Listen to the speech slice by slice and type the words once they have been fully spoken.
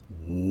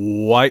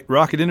White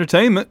Rocket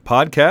Entertainment,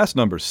 podcast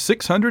number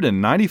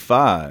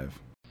 695.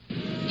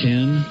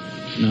 10,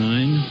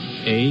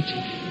 9, 8,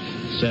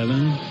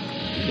 7,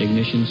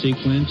 ignition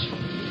sequence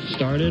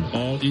started.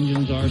 All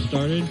engines are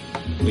started.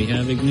 We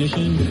have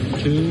ignition.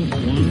 2,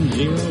 1,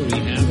 0. We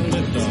have a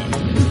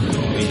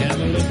liftoff. We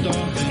have a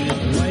liftoff, and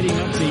it's lighting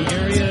up the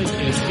area.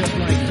 It's just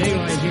like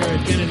daylight here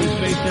at Kennedy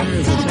Space Center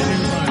as the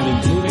Saturn V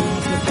is moving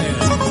off the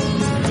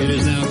pad. It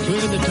has now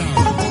cleared the tower.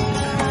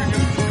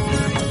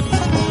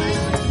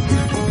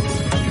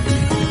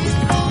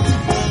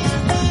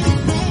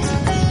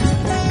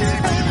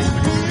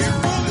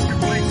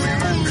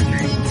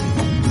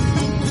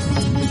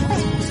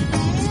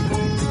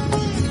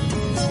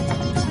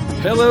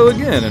 Hello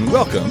again, and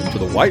welcome to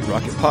the White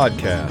Rocket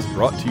Podcast,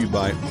 brought to you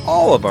by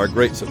all of our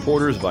great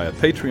supporters via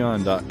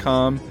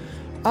Patreon.com.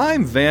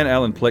 I'm Van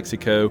Allen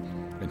Plexico,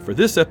 and for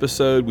this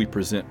episode, we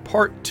present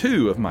part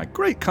 2 of my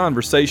great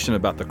conversation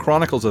about the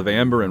Chronicles of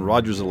Amber and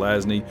Roger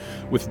Zelazny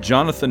with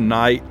Jonathan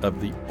Knight of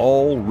the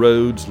All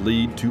Roads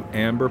Lead to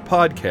Amber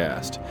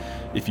podcast.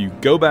 If you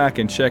go back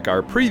and check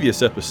our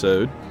previous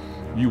episode,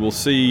 you will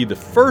see the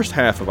first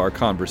half of our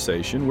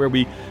conversation where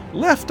we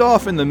left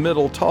off in the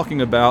middle talking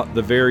about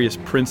the various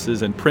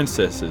princes and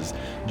princesses.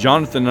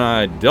 Jonathan and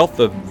I dealt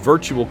the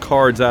virtual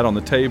cards out on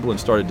the table and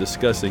started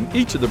discussing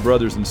each of the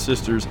brothers and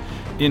sisters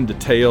in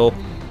detail.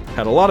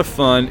 Had a lot of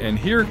fun, and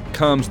here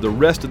comes the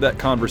rest of that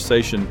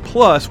conversation.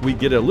 Plus, we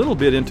get a little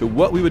bit into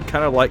what we would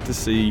kind of like to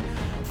see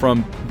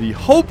from the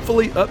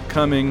hopefully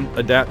upcoming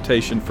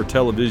adaptation for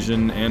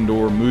television and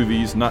or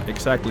movies. Not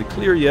exactly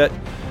clear yet.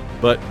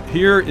 But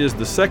here is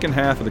the second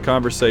half of the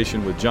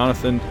conversation with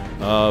Jonathan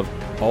of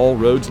All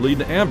Roads Lead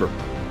to Amber.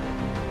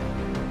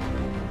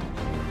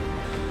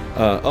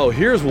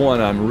 Here's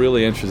one I'm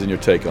really interested in your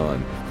take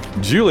on.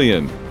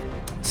 Julian.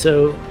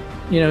 So,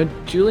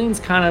 Julian's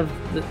kind of,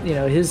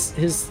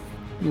 his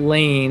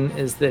lane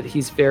is that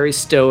he's very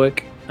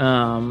stoic,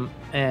 but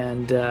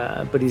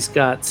he's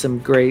got some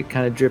great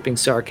kind of dripping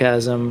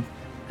sarcasm,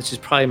 which is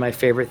probably my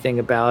favorite thing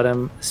about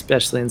him,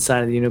 especially in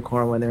Sign of the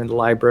Unicorn when they're in the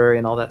library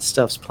and all that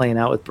stuff's playing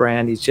out with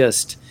Bran.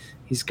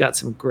 He's got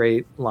some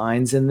great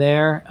lines in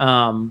there.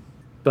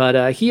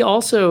 But he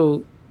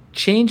also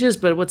changes.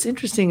 But what's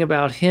interesting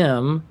about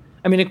him,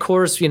 I mean, of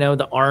course,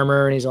 the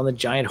armor, and he's on the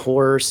giant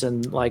horse,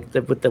 and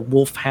with the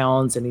wolf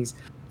hounds, and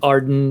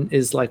Arden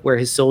is like where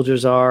his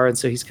soldiers are, and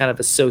so he's kind of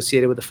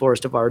associated with the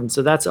Forest of Arden.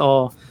 So that's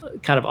all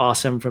kind of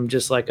awesome from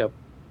just like a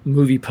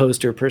movie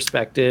poster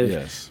perspective.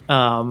 Yes.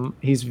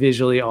 He's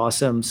visually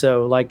awesome.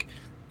 So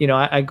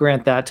I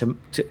grant that to,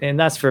 and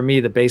that's for me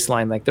the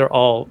baseline. Like they're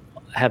all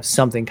have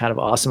something kind of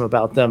awesome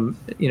about them,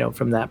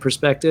 from that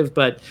perspective.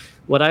 But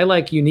what I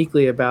like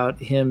uniquely about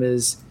him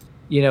is,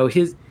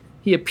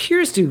 he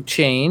appears to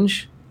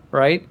change,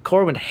 right?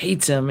 Corwin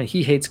hates him and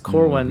he hates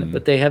Corwin,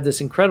 but they have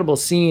this incredible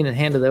scene in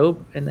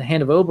the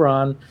Hand of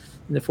Oberon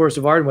in the Forest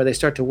of Arden where they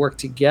start to work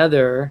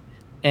together,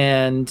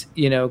 and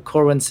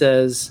Corwin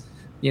says,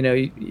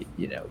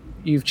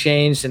 you've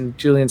changed, and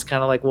Julian's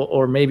kind of like, well,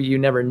 or maybe you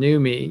never knew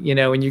me,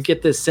 and you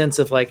get this sense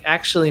of like,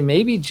 actually,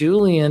 maybe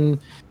Julian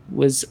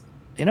was,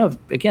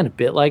 again, a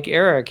bit like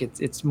Eric.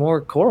 It's more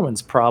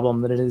Corwin's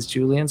problem than it is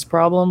Julian's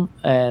problem,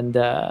 and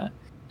I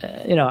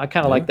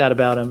kind of like that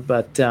about him.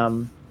 But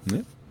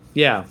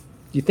yeah,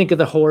 you think of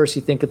the horse,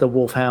 you think of the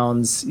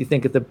wolfhounds, you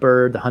think of the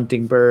bird, the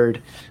hunting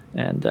bird,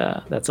 and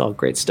that's all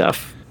great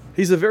stuff.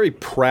 He's a very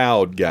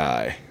proud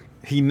guy.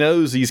 He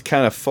knows he's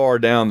kind of far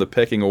down the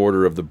pecking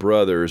order of the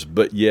brothers,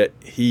 but yet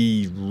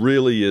he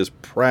really is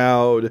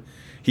proud.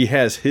 He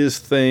has his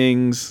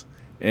things,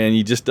 and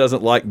he just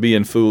doesn't like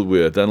being fooled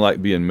with, doesn't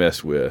like being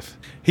messed with.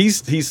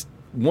 He's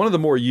one of the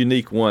more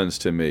unique ones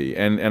to me,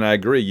 and I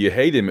agree. You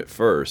hate him at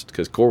first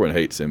because Corwin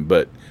hates him,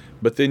 but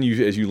then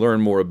as you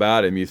learn more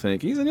about him, you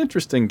think he's an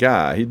interesting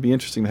guy. He'd be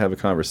interesting to have a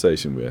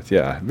conversation with.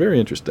 Yeah, very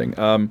interesting.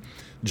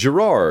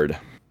 Gerard.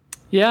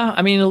 Yeah,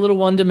 I mean, a little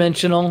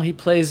one-dimensional. He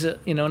plays, an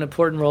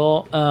important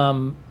role.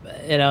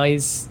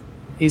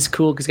 He's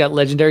cool because he's got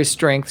legendary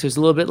strength. He's a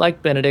little bit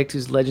like Benedict,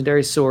 who's a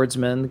legendary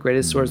swordsman, the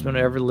greatest swordsman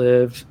who ever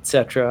lived,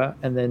 etc.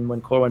 And then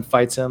when Corwin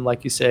fights him,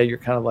 like you say, you're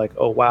kind of like,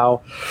 oh,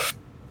 wow.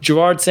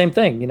 Gerard, same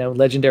thing,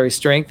 legendary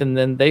strength, and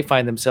then they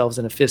find themselves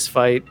in a fist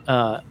fight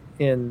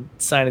in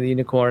Sign of the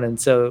Unicorn, and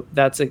so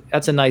that's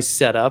a nice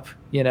setup,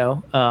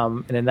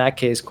 and in that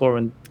case,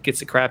 Corwin gets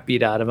the crap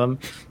beat out of him.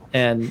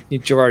 And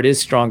Gerard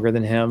is stronger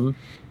than him,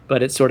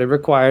 but it sort of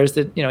requires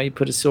that, he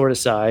put his sword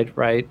aside,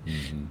 right?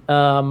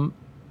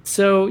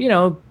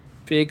 So,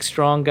 big,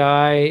 strong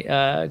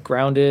guy,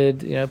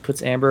 grounded,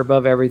 puts Amber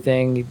above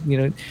everything.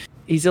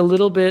 He's a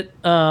little bit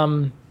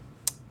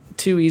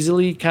too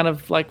easily kind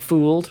of like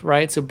fooled,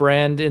 right? So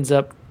Brand ends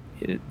up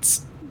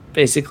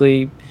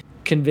basically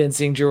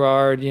convincing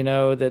Gerard,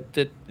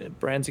 that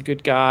Brand's a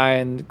good guy,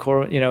 and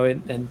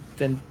and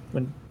then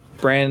when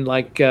Bran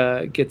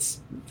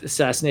gets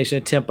assassination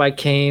attempt by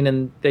Cain,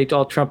 and they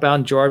all trump out,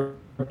 and Gerard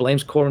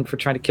blames Corwin for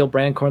trying to kill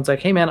Bran. Corwin's like,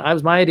 hey man, it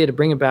was my idea to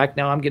bring him back.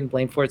 Now I'm getting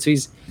blamed for it. So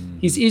he's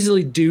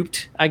easily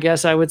duped, I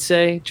guess I would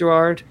say,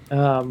 Gerard.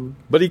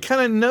 But he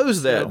kind of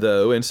knows that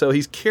though, and so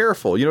he's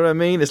careful. You know what I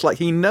mean? It's like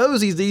he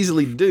knows he's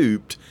easily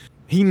duped.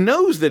 He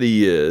knows that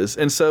he is,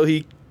 and so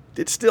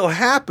it still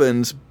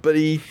happens, but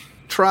he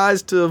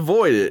tries to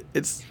avoid it.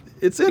 It's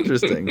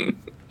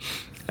interesting.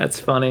 That's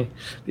funny.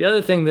 The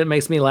other thing that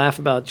makes me laugh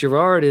about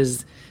Gerard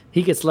is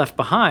he gets left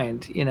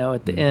behind,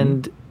 at the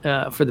end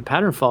for the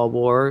Patternfall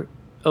War.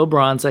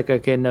 Oberon's like,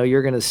 okay, no,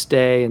 you're going to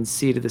stay and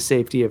see to the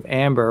safety of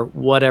Amber,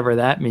 whatever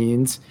that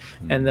means.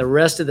 And the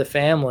rest of the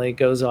family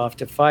goes off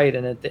to fight.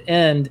 And at the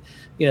end,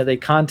 they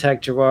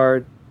contact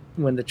Gerard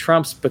when the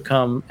Trumps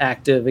become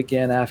active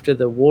again after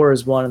the war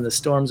is won and the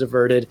storm's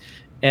averted.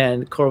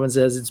 And Corwin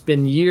says, it's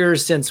been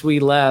years since we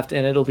left,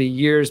 and it'll be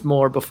years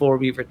more before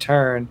we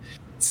return.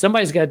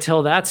 Somebody's got to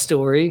tell that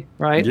story,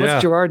 right? Yeah.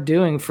 What's Gerard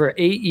doing for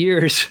 8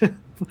 years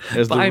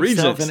as by the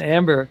himself regent? and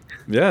Amber?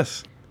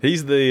 Yes,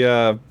 he's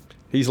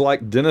he's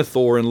like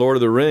Denethor in Lord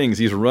of the Rings.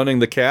 He's running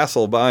the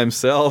castle by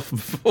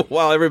himself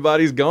while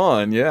everybody's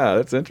gone. Yeah,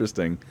 that's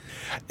interesting.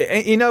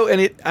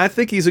 I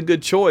think he's a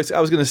good choice. I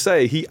was going to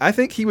say I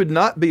think he would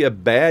not be a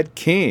bad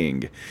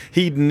king.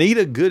 He'd need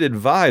a good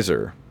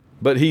advisor,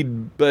 but he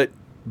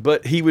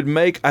would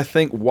make, I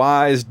think,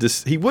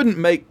 he wouldn't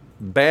make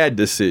bad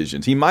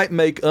decisions. He might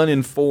make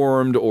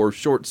uninformed or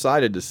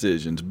short-sighted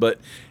decisions, but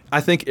I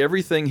think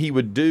everything he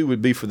would do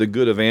would be for the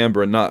good of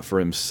Amber and not for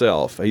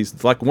himself.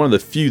 He's like one of the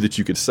few that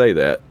you could say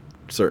that,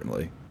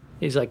 certainly.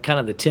 He's like kind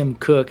of the Tim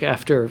Cook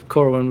after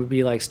Corwin would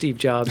be like Steve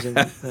Jobs,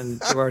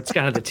 and Gerard's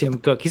kind of the Tim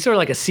Cook. He's sort of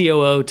like a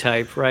COO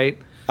type, right?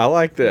 I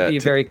like that. He'd be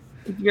a very,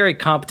 very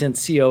competent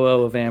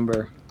COO of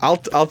Amber. I'll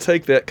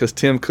take that because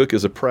Tim Cook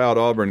is a proud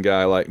Auburn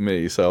guy like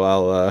me, so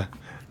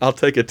I'll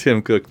take a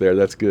Tim Cook there.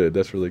 That's good.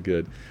 That's really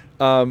good.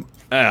 All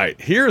right,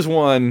 here's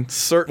one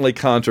certainly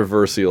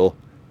controversial.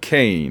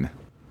 Cain.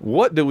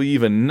 What do we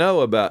even know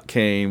about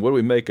Cain? What do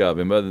we make of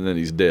him other than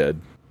he's dead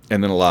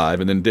and then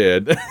alive and then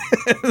dead?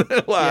 And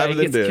then alive and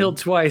then dead. He gets killed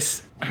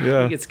twice.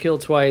 Yeah. He gets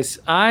killed twice.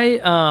 I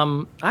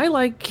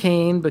like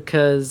Cain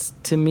because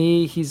to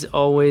me he's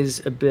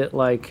always a bit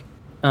like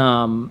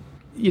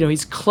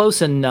he's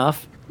close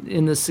enough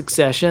in the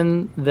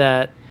succession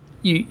that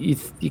you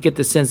get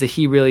the sense that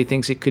he really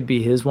thinks it could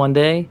be his one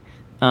day.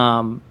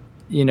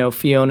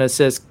 Fiona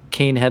says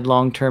Cain had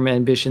long-term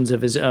ambitions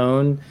of his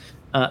own.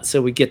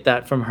 So we get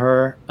that from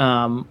her.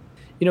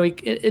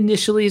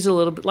 Initially he's a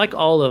little bit like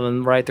all of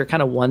them, right? They're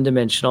kind of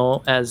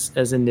one-dimensional as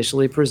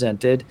initially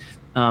presented,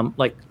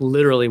 like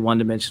literally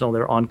one-dimensional.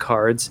 They're on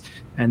cards.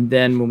 And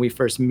then when we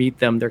first meet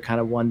them, they're kind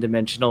of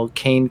one-dimensional.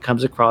 Cain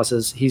comes across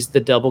as he's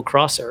the double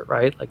crosser,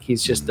 right? Like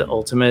he's just the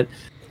ultimate,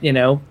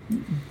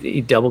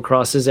 he double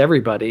crosses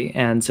everybody.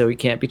 And so he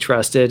can't be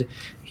trusted.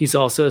 He's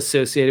also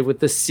associated with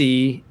the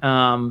sea,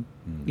 and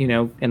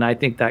I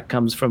think that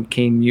comes from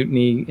Cain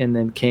Mutiny and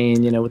then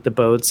Cain, with the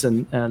boats.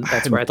 And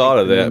that's where I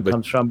think the name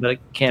comes from, but it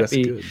can't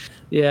be, good.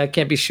 Yeah, I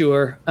can't be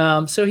sure.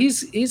 So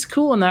he's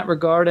cool in that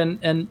regard.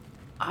 And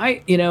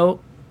I,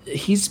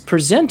 he's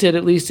presented,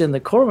 at least in the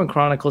Corwin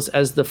Chronicles,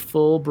 as the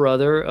full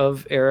brother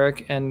of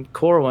Eric and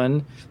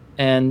Corwin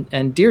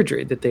and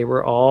Deirdre, that they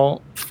were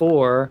all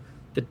four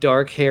the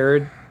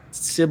dark-haired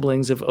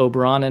siblings of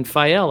Oberon and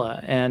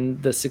Fiella.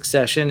 And the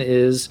succession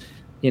is,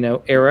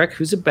 Eric,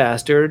 who's a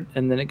bastard,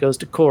 and then it goes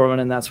to Corwin,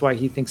 and that's why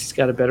he thinks he's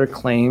got a better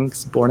claim,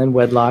 'cause he's born in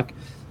wedlock.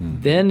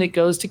 Then it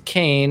goes to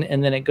Cain,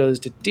 and then it goes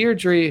to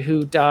Deirdre,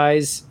 who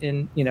dies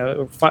in,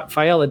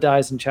 Fiella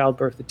dies in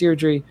childbirth of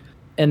Deirdre,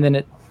 and then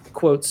it,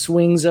 quote,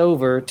 swings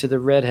over to the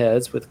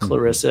redheads with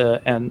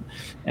Clarissa and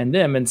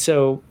them. And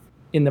so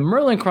in the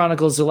Merlin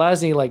Chronicles,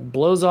 Zelazny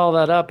blows all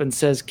that up and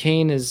says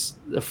Cain is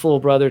a full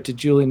brother to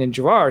Julian and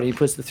Gerard. He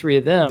puts the three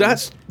of them.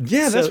 That's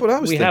what I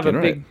was thinking.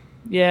 Right.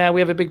 We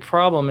have a big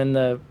problem in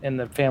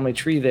the family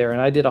tree there.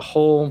 And I got a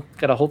whole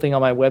thing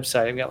on my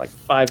website. I've got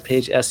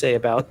 5-page essay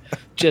about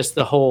just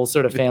the whole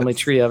sort of family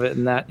tree of it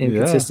and that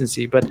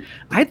inconsistency. Yeah. But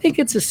I think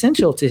it's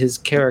essential to his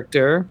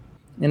character.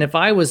 And if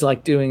I was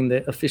doing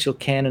the official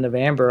canon of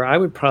Amber, I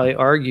would probably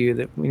argue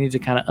that we need to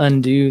kind of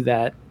undo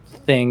that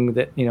thing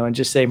that, and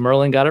just say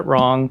Merlin got it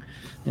wrong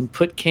and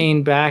put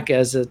Cain back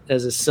as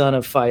a son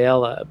of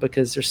Fiella,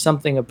 because there's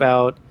something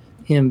about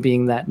him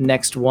being that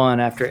next one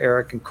after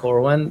Eric and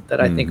Corwin that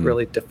I think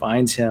really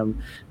defines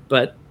him.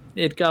 But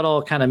it got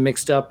all kind of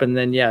mixed up, and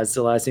then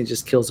Zelazny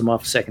just kills him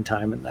off a second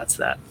time, and that's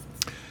that.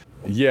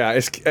 Yeah,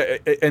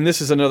 and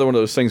this is another one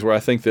of those things where I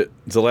think that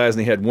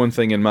Zelazny had one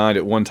thing in mind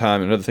at one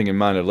time and another thing in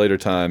mind at a later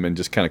time and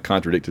just kind of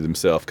contradicted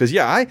himself. Because,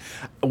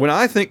 when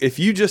I think, if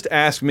you just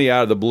ask me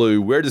out of the blue,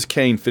 where does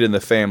Cain fit in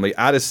the family,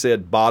 I'd have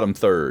said bottom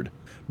third.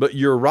 But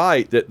you're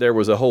right that there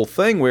was a whole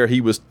thing where he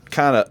was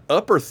kind of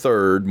upper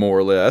third, more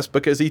or less,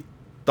 because he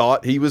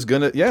thought he was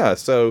going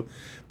to,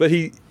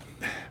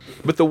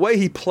 But the way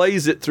he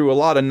plays it through a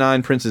lot of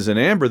Nine Princes in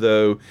Amber,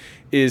 though,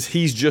 is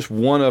he's just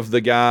one of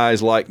the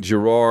guys like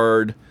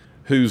Gerard,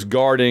 who's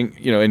guarding,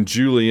 and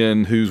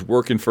Julian, who's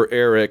working for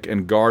Eric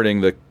and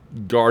guarding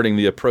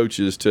the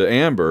approaches to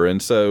Amber.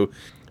 And so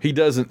he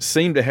doesn't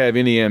seem to have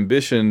any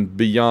ambition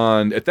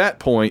beyond, at that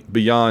point,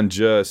 beyond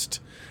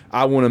just,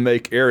 I want to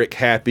make Eric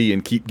happy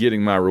and keep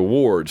getting my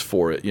rewards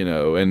for it,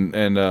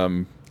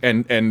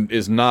 and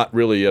is not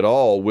really at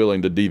all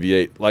willing to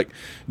deviate. Like,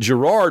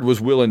 Gerard was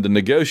willing to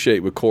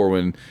negotiate with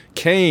Corwin.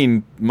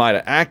 Kane might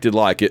have acted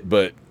like it,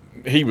 but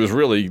he was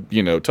really,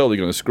 totally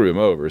going to screw him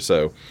over.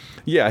 So,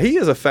 yeah, he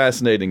is a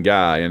fascinating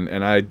guy,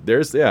 and I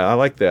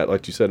like that,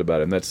 like you said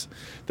about him.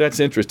 That's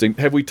interesting.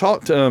 Have we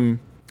talked?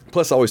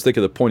 Plus, I always think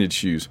of the pointed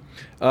shoes.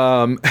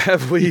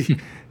 Have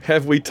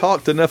we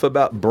talked enough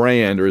about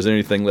Brand, or is there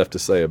anything left to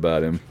say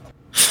about him?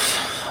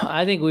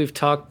 I think we've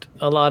talked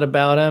a lot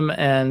about him,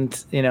 and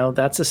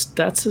that's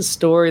a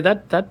story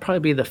that'd probably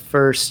be the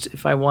first.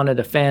 If I wanted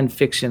a fan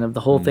fiction of the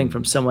whole thing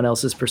from someone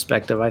else's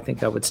perspective, I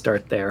think I would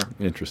start there.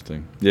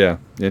 Interesting. Yeah,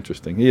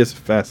 interesting. He is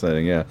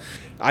fascinating. Yeah,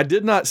 I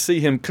did not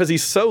see him because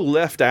he's so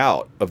left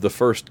out of the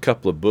first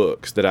couple of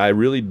books that I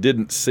really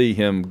didn't see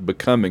him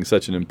becoming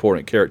such an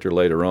important character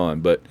later on.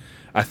 But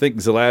I think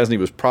Zelazny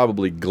was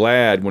probably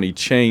glad when he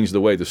changed the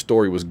way the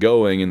story was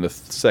going in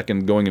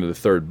the going into the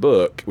third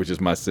book, which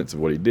is my sense of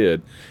what he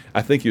did.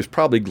 I think he was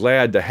probably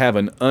glad to have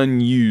an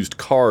unused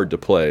card to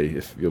play,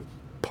 if you'll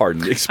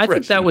pardon the expression. I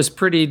think that was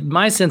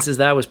my sense is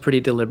that was pretty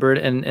deliberate.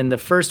 And the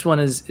first one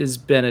is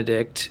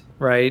Benedict,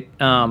 right?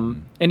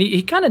 And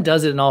he kind of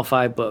does it in all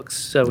 5 books.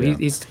 So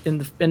he's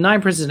in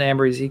Nine Princes and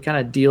Amber, he kind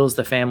of deals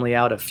the family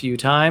out a few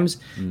times.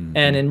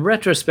 And in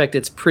retrospect,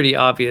 it's pretty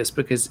obvious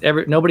because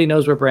nobody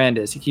knows where Brand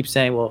is. He keeps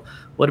saying, well,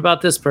 what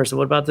about this person?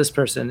 What about this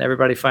person? And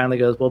everybody finally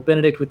goes, well,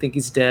 Benedict would think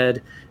he's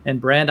dead.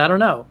 And Brand, I don't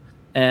know.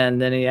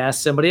 And then he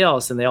asks somebody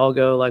else, and they all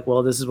go like,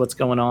 well, this is what's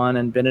going on.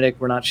 And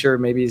Benedict, we're not sure.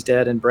 Maybe he's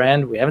dead. And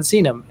Brand, we haven't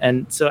seen him.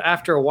 And so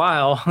after a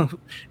while,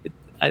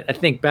 I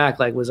think back,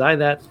 like, was I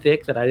that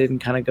thick that I didn't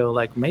kind of go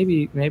like,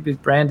 maybe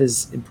Brand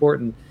is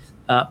important?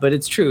 But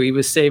it's true. He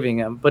was saving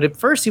him. But at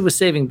first he was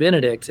saving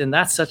Benedict. And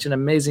that's such an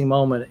amazing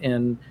moment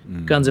in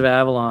Guns of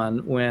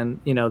Avalon when,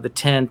 the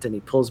tent, and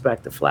he pulls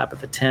back the flap of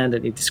the tent,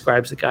 and he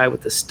describes the guy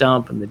with the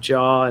stump and the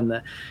jaw and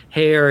the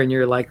hair. And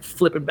you're like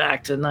flipping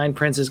back to Nine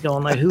Princes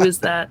going like, who is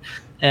that?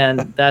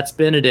 And that's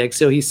Benedict.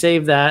 So he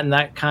saved that. And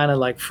that kind of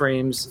like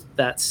frames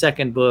that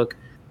second book.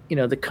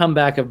 The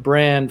comeback of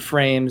Brand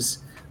frames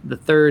the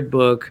third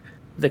book.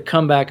 The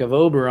comeback of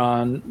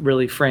Oberon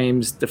really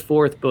frames the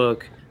fourth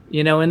book.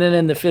 And then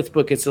in the fifth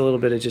book, it's a little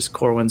bit of just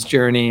Corwin's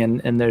journey,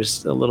 and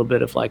there's a little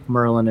bit of like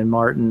Merlin and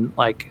Martin,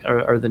 like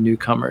are the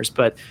newcomers.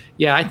 But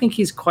yeah, I think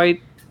he's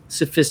quite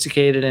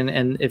sophisticated,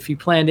 and if he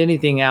planned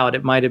anything out,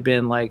 it might have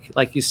been like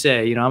you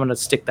say, I'm going to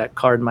stick that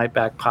card in my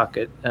back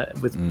pocket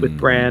with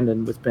Brand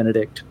and with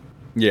Benedict.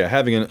 Yeah,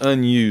 having an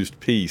unused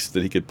piece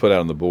that he could put out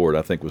on the board,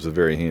 I think was a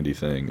very handy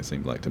thing, it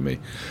seemed like to me.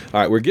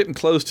 All right, we're getting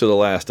close to the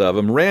last of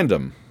them.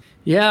 Random.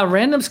 Yeah,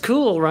 Random's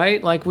cool,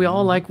 right? Like, we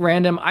all like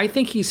Random. I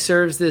think he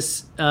serves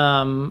this,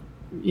 interesting.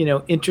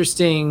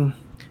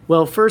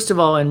 Well, first of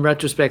all, in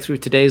retrospect, through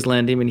today's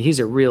lens, I mean, he's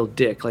a real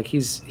dick. Like,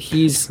 he's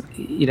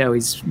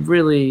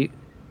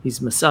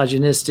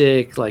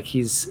misogynistic. Like,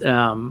 he's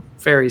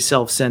very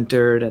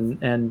self-centered,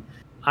 and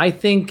I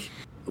think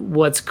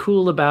what's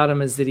cool about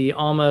him is that he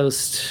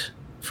almost,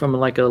 from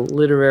like a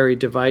literary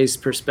device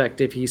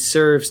perspective, he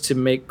serves to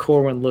make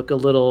Corwin look a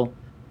little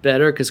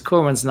better, because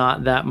Corwin's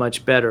not that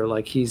much better.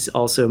 Like, he's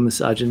also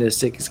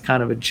misogynistic. He's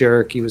kind of a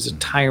jerk. He was a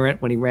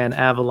tyrant when he ran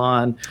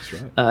Avalon.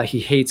 That's right. He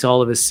hates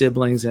all of his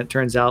siblings, and it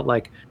turns out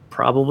like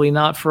probably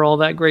not for all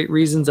that great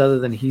reasons, other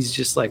than he's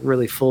just like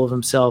really full of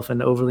himself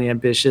and overly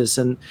ambitious.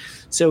 And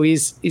so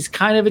he's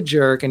kind of a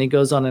jerk, and he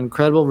goes on an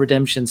incredible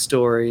redemption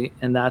story,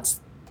 and that's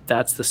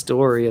the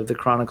story of the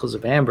Chronicles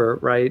of Amber,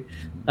 right?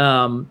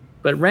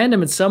 But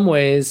Random in some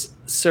ways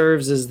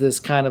serves as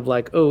this kind of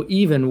like, oh,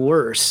 even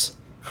worse.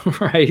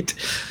 Right.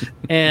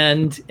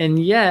 And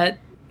yet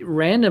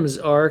Random's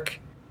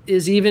arc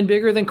is even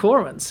bigger than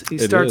Corwin's. He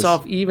starts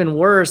off even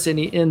worse, and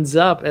he ends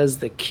up as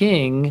the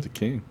king.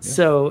 Yeah.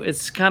 So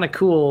it's kind of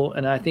cool,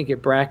 and I think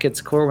it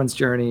brackets Corwin's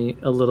journey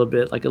a little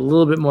bit, like a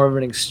little bit more of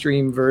an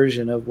extreme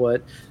version of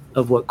what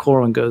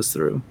Corwin goes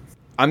through.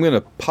 I'm going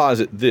to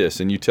posit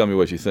this, and you tell me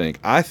what you think.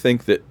 I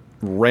think that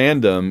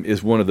Random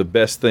is one of the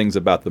best things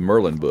about the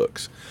Merlin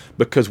books,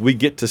 because we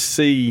get to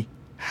see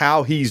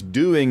how he's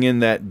doing in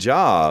that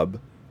job,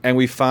 and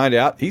we find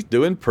out he's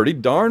doing pretty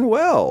darn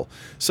well.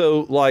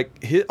 So, like,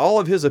 all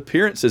of his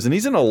appearances, and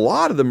he's in a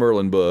lot of the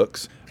Merlin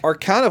books, are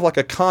kind of like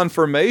a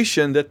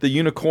confirmation that the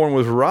unicorn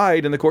was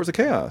right in the Courts of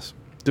Chaos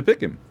to pick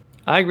him.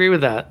 I agree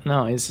with that.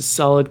 No, he's a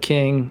solid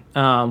king.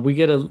 We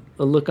get a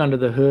look under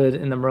the hood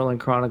in the Merlin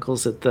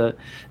Chronicles at the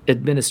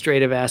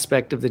administrative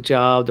aspect of the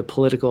job, the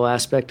political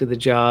aspect of the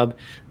job.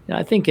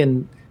 I think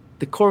in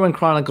the Corwin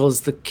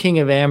Chronicles, the King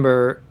of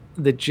Amber,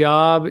 the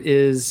job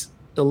is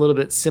a little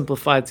bit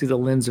simplified through the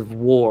lens of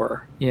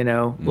war,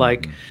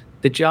 like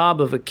the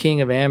job of a King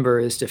of Amber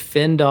is to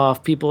fend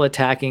off people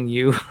attacking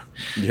you,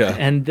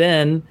 and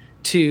then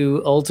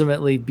to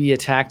ultimately be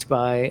attacked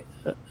by,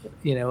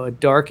 a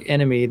dark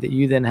enemy that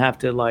you then have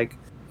to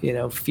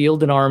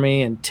field an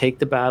army and take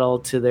the battle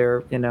to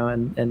their,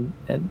 and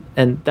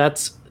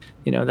that's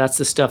that's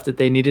the stuff that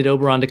they needed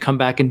Oberon to come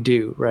back and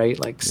do, right?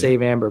 Like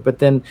save Amber. But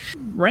then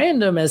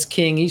Random as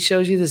king, he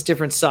shows you this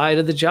different side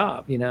of the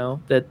job,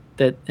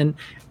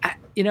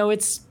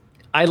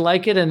 I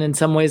like it, and in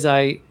some ways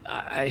I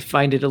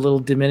find it a little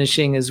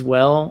diminishing as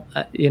well.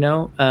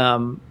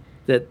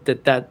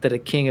 That a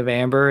king of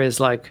Amber is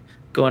like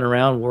going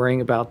around worrying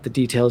about the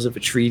details of a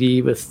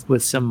treaty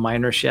with some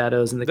minor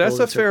shadows in the. That's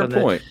a fair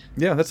point.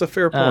 Yeah, that's a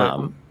fair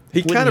point.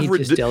 He kind of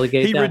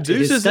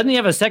reduces. Doesn't he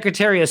have a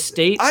Secretary of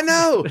State? I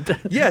know.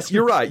 Yes,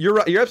 you're right. You're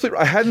absolutely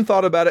right. I hadn't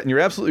thought about it, and you're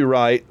absolutely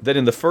right that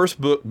in the first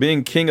book,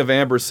 being King of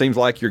Amber seems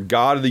like you're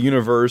God of the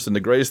universe and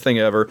the greatest thing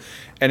ever,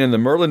 and in the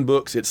Merlin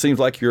books, it seems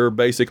like you're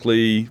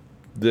basically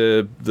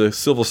the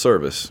civil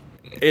service.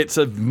 It's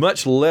a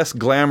much less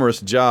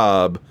glamorous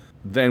job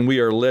than we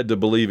are led to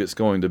believe it's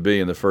going to be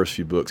in the first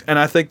few books. And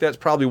I think that's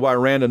probably why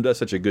Random does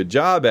such a good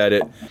job at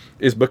it,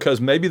 is because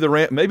maybe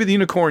the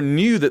Unicorn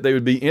knew that they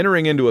would be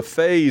entering into a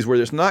phase where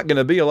there's not going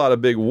to be a lot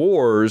of big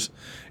wars.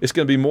 It's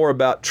going to be more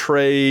about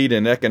trade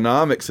and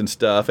economics and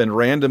stuff, and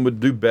Random would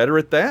do better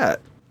at that.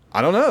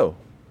 I don't know.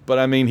 But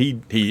I mean, he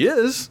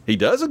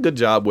does a good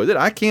job with it.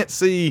 I can't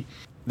see,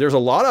 there's a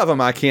lot of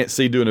them I can't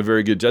see doing a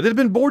very good job. They've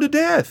been bored to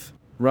death.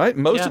 Right?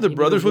 Most of the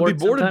brothers would be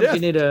bored to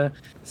death.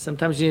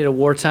 Sometimes you need a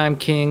wartime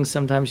king.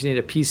 Sometimes you need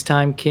a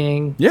peacetime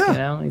king.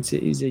 Yeah.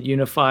 He's a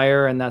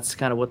unifier, and that's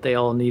kind of what they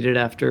all needed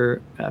after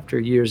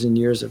years and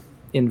years of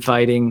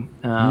infighting.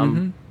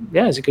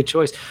 Yeah, it's a good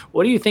choice.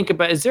 What do you think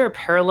about? Is there a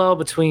parallel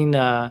between?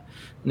 And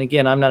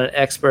again, I'm not an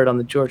expert on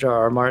the George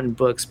R.R. Martin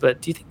books,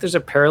 but do you think there's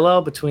a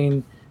parallel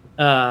between?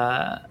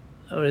 What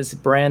is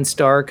it, Bran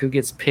Stark, who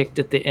gets picked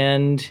at the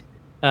end,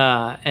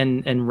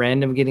 and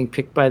Random getting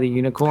picked by the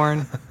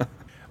Unicorn?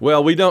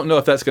 Well, we don't know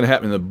if that's going to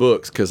happen in the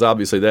books, because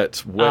obviously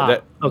that's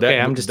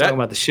I'm just talking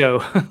about the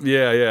show.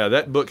 yeah,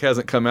 that book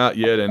hasn't come out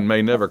yet and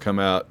may never come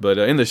out. But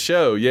in the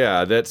show,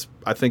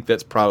 I think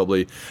that's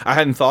probably. I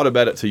hadn't thought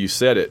about it till you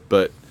said it,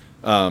 but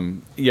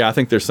I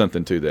think there's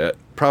something to that.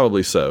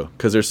 Probably so,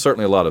 because there's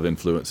certainly a lot of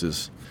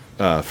influences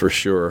for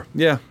sure.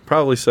 Yeah,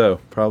 probably so.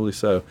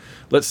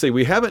 Let's see.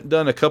 We haven't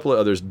done a couple of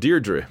others.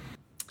 Deirdre.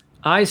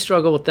 I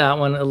struggle with that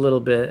one a little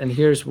bit, and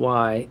here's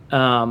why.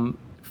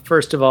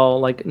 First of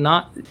all,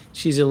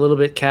 she's a little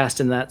bit cast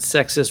in that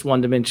sexist,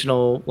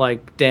 one-dimensional,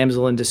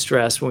 damsel in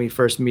distress. When we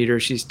first meet her,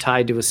 she's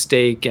tied to a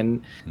stake,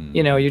 and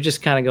you're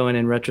just kind of going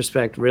in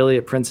retrospect. Really,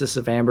 a Princess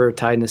of Amber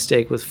tied in a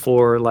stake with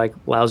 4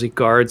 lousy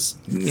guards,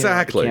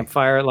 exactly, at a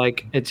campfire.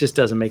 It just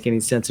doesn't make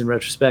any sense in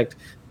retrospect.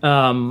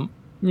 Also,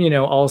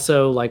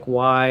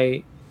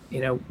 why?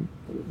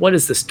 What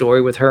is the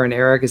story with her and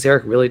Eric? Is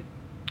Eric really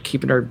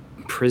keeping her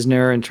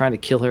prisoner and trying to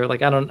kill her? I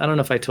don't know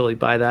if I totally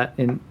buy that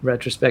in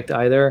retrospect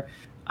either.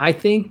 I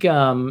think,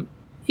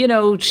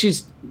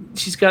 she's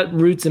got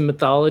roots in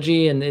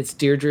mythology, and it's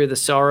Deirdre of the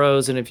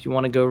Sorrows. And if you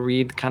want to go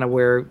read kind of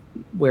where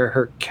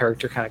her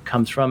character kind of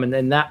comes from, and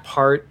then that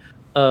part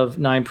of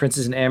Nine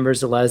Princes and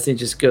Ambers of Leslie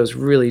just goes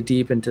really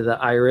deep into the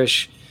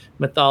Irish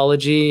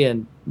mythology,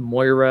 and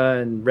Moira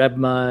and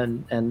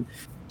Rebma and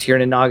Tir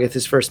na Nagath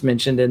is first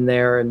mentioned in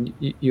there, and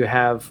you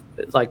have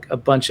a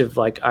bunch of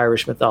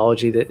Irish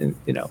mythology that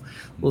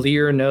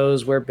Lear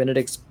knows where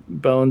Benedict's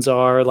bones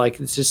are.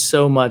 It's just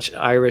so much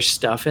Irish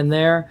stuff in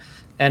there,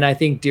 and I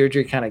think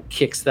Deirdre kind of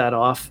kicks that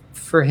off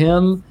for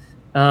him.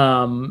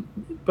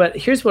 But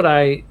here's what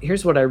I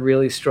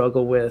really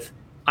struggle with.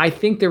 I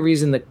think the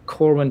reason the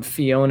Corwin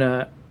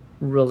Fiona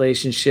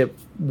relationship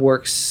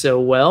works so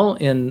well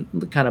in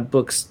kind of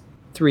books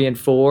 3 and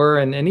 4,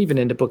 and even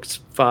into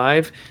books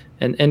 5.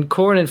 And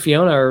Corwin and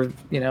Fiona are,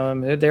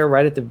 they're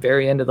right at the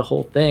very end of the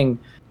whole thing.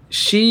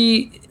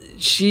 She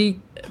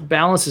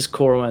balances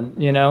Corwin,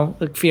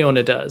 like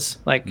Fiona does.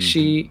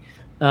 She,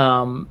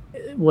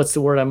 what's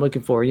the word I'm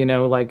looking for?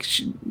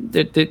 She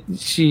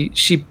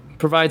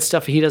provides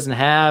stuff he doesn't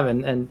have,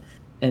 and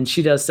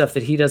she does stuff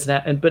that he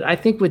doesn't have. But I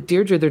think with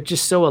Deirdre, they're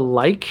just so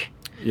alike.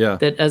 Yeah.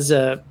 That as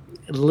a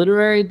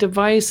literary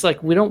device,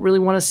 we don't really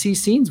want to see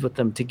scenes with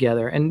them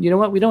together. And you know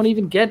what? We don't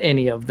even get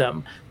any of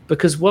them,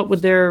 because what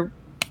would their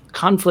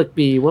conflict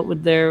be? What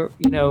would their,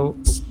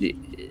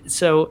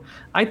 so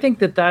I think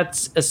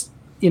that's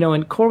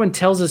and Corwin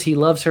tells us he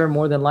loves her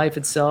more than life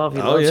itself.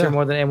 He loves her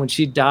more than, and when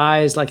she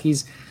dies,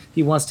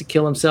 he wants to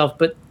kill himself,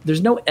 but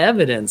there's no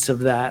evidence of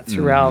that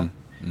throughout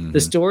the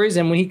stories.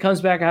 And when he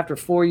comes back after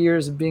 4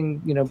 years of being,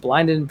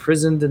 blinded,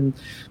 imprisoned, and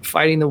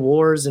fighting the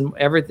wars and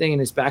everything, and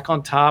he's back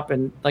on top,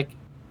 and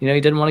he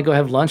didn't want to go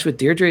have lunch with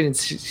Deirdre, and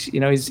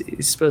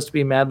he's supposed to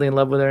be madly in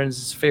love with her, and is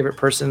his favorite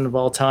person of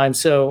all time.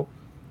 So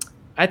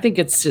I think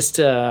it's just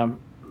I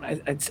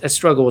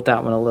struggle with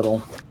that one a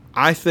little.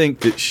 I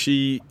think that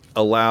she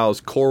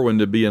allows Corwin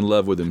to be in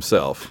love with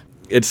himself.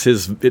 It's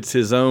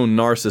his own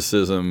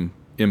narcissism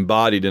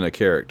embodied in a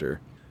character.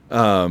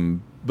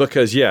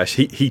 Because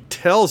he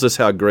tells us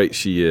how great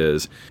she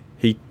is.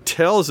 He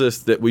tells us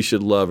that we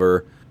should love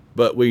her,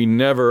 but we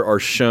never are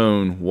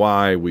shown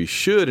why we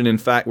should. And in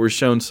fact, we're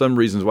shown some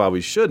reasons why we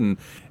shouldn't.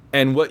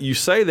 And what you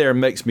say there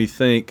makes me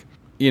think,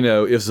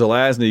 if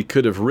Zelazny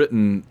could have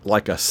written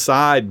like a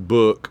side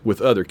book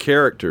with other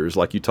characters,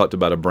 like you talked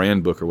about a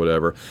Bran book or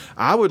whatever,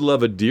 I would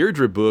love a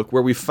Deirdre book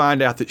where we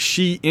find out that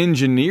she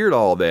engineered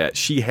all that.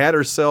 She had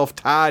herself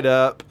tied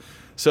up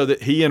so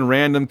that he and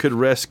Random could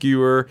rescue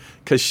her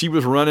because she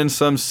was running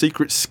some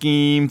secret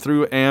scheme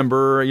through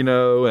Amber,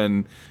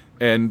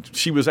 and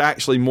she was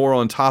actually more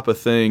on top of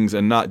things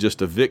and not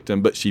just a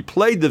victim, but she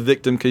played the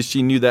victim because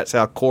she knew that's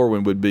how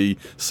Corwin would be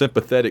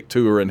sympathetic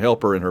to her and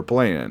help her in her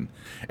plan.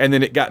 And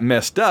then it got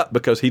messed up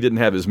because he didn't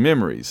have his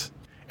memories.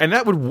 And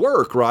that would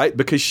work, right?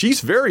 Because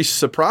she's very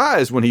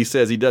surprised when he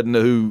says he doesn't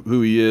know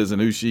who he is and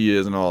who she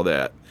is and all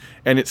that.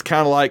 And it's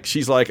kind of like,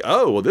 she's like,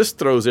 oh, well, this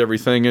throws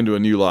everything into a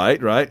new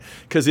light, right?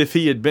 Because if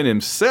he had been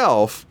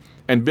himself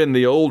and been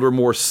the older,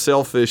 more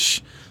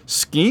selfish,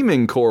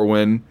 scheming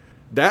Corwin,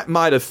 that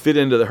might have fit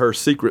into her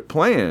secret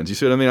plans. You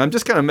see what I mean? I'm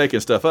just kind of making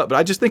stuff up, but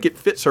I just think it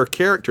fits her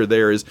character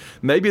there. Is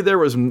maybe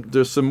there's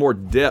some more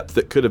depth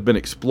that could have been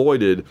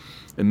exploited,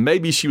 and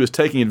maybe she was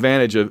taking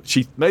advantage of,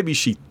 maybe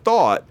she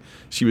thought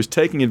she was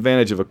taking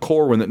advantage of a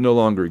Corwin that no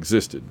longer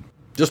existed.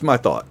 Just my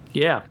thought.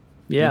 Yeah,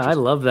 I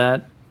love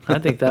that. I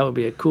think that would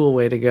be a cool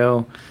way to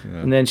go. Yeah.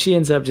 And then she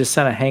ends up just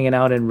kind of hanging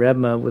out in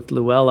Rebma with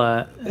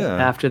Luella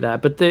after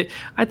that. But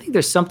I think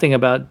there's something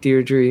about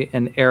Deirdre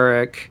and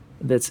Eric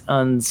that's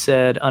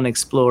unsaid,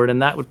 unexplored,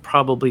 and that would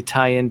probably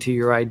tie into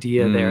your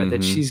idea there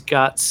that she's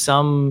got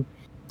some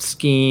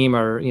scheme,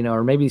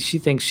 or maybe she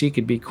thinks she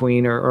could be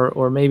queen,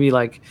 or maybe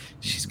like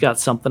she's got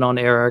something on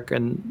Eric,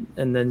 and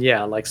then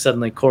like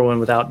suddenly Corwin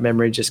without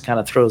memory just kind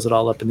of throws it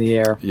all up in the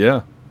air.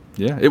 Yeah,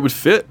 it would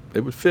fit.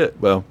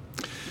 Well,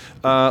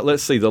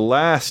 let's see, the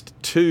last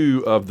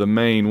two of the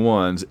main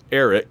ones.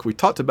 Eric, we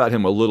talked about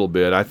him a little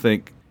bit. I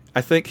think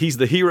he's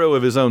the hero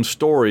of his own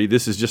story.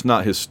 This is just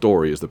not his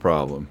story is the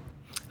problem.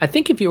 I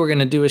think if you were going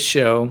to do a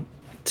show,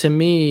 to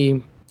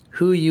me,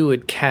 who you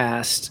would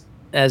cast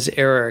as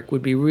Eric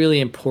would be really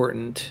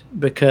important,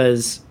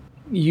 because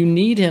you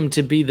need him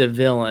to be the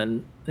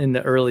villain in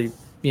the early,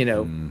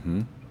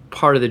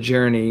 part of the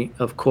journey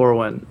of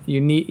Corwin.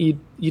 You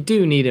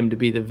do need him to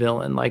be the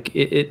villain. Like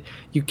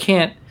you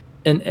can't,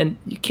 and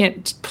you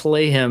can't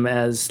play him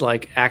as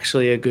like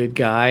actually a good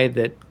guy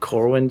that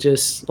Corwin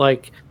just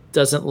like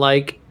doesn't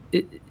like.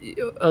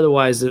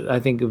 Otherwise, I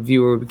think a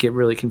viewer would get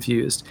really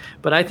confused.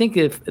 But I think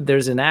if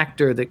there's an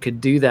actor that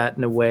could do that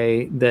in a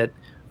way that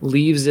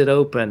leaves it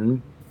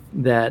open,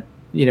 that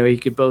he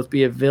could both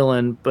be a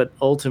villain, but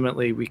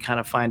ultimately we kind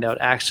of find out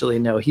actually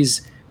no,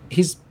 he's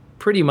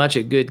pretty much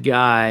a good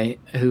guy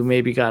who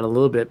maybe got a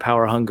little bit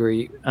power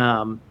hungry,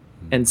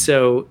 and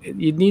so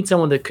you'd need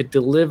someone that could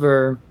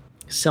deliver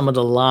some of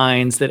the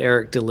lines that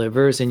Eric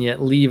delivers, and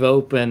yet leave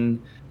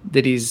open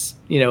that he's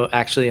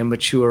actually a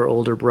mature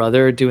older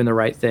brother doing the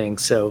right thing.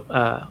 So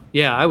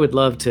I would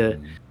love to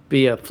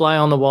be a fly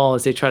on the wall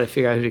as they try to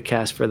figure out who to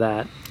cast for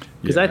that,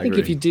 because I think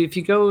if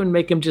you go and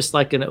make him just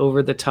like an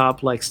over the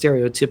top, like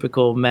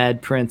stereotypical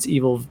mad prince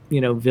evil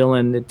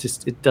villain,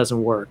 it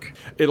doesn't work.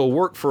 It'll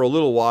work for a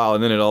little while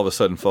and then it all of a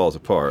sudden falls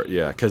apart.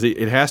 Because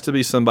it has to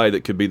be somebody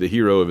that could be the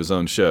hero of his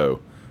own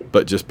show,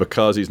 but just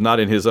because he's not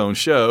in his own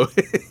show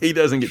he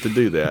doesn't get to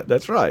do that.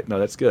 That's right. No,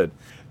 that's good.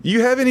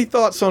 You have any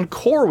thoughts on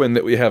Corwin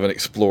that we haven't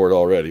explored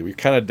already? We're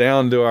kind of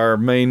down to our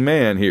main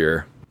man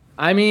here.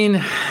 I mean,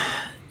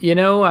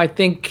 I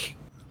think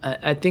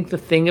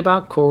the thing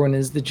about Corwin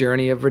is the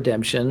journey of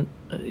redemption,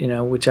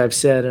 which I've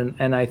said,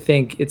 and I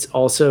think it's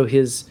also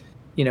his,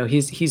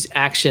 he's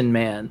action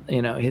man.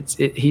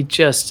 He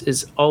just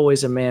is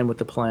always a man with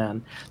a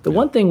plan. The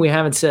one thing we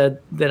haven't said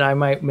that I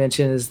might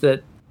mention is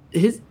that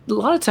a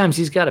lot of times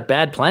he's got a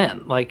bad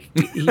plan. Like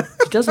he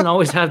doesn't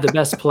always have the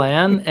best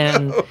plan,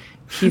 and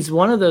he's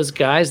one of those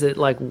guys that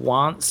like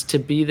wants to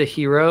be the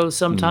hero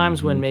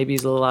sometimes when maybe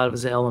he's a little out of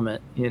his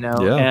element,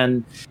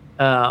 and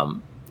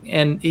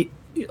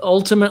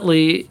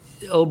ultimately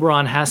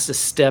Oberyn has to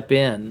step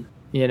in,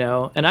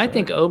 and I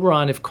think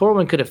Oberyn, if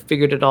Corwin could have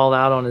figured it all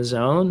out on his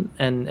own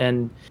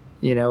and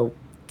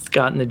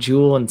gotten the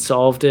jewel and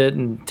solved it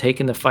and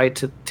taken the fight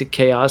to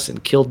chaos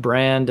and killed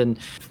Brand, and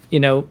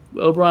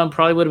Oberyn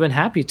probably would have been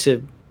happy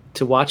to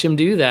watch him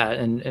do that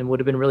and would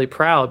have been really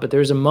proud. But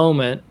there's a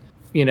moment,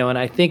 and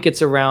I think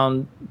it's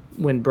around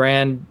when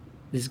Bran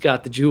has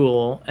got the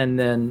jewel, and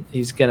then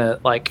he's gonna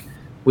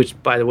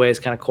which by the way is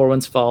kind of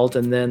Corwin's fault,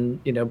 and then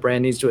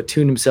Bran needs to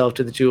attune himself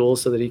to the jewel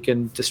so that he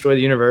can destroy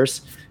the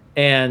universe,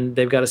 and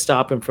they've got to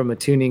stop him from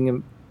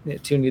attuning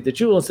the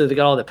jewel. So they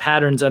got all the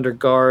patterns under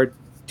guard: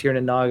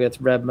 Tyrion Nagath,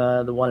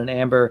 Rebma, the one in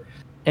Amber.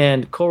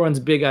 And Corwin's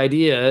big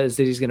idea is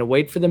that he's going to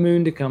wait for the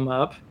moon to come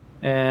up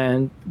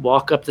and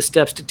walk up the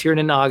steps to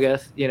Tyrion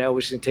Nagath,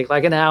 which is going to take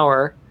like an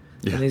hour.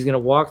 Yeah. And he's going to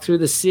walk through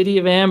the city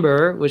of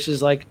Amber, which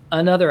is like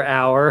another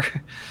hour,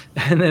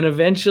 and then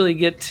eventually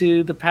get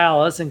to the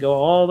palace and go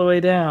all the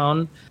way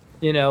down,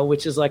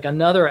 which is like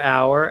another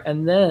hour.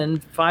 And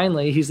then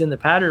finally he's in the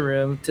pattern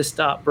room to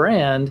stop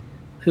Brand,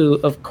 who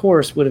of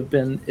course would have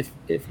been,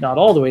 if not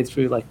all the way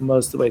through, like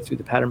most of the way through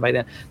the pattern by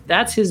then.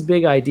 That's his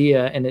big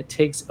idea. And it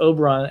takes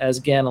Oberyn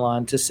as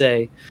Ganelon to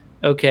say,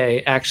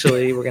 okay,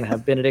 actually, we're going to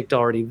have Benedict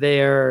already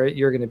there.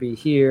 You're going to be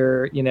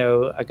here.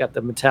 I got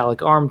the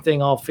metallic arm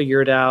thing all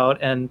figured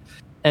out. And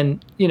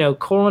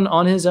Corwin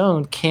on his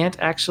own can't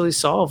actually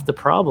solve the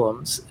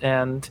problems.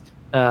 And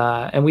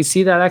we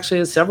see that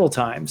actually several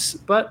times.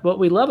 But what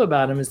we love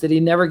about him is that he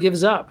never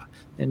gives up,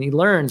 and he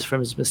learns from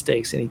his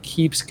mistakes, and he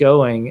keeps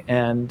going.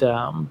 And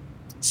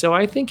so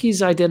I think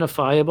he's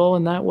identifiable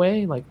in that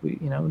way. Like,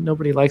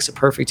 nobody likes a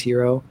perfect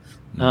hero.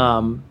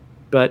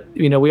 But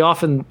we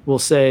often will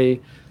say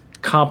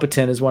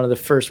competent is one of the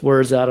first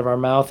words out of our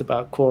mouth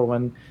about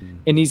Corwin.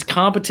 And he's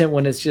competent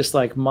when it's just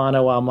like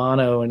mano a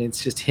mano, and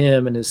it's just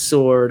him and his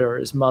sword or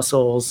his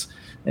muscles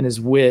and his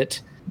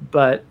wit.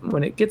 But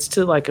when it gets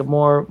to like a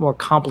more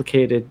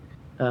complicated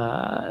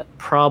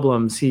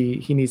problems,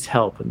 he needs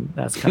help, and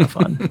that's kind of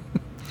fun.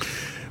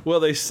 Well,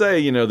 they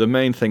say, the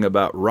main thing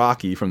about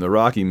Rocky from the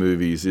Rocky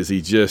movies is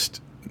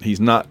he's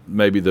not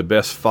maybe the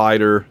best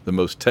fighter, the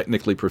most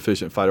technically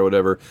proficient fighter,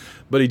 whatever,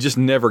 but he just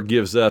never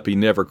gives up. He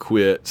never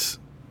quits.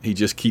 He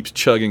just keeps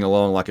chugging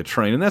along like a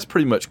train. And that's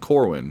pretty much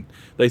Corwin.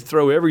 They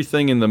throw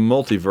everything in the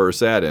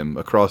multiverse at him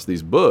across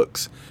these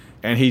books,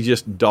 and he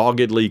just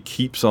doggedly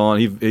keeps on.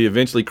 He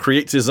eventually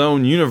creates his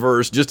own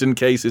universe just in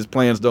case his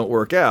plans don't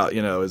work out,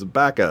 as a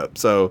backup.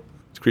 So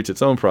it creates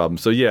its own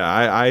problems. So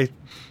yeah,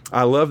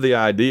 I love the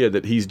idea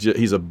that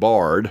he's a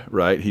bard,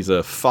 right? He's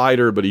a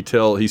fighter, but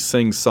he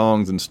sings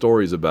songs and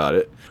stories about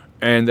it,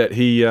 and that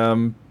he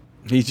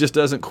just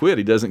doesn't quit.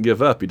 He doesn't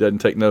give up. He doesn't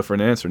take no for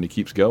an answer, and he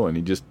keeps going.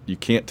 You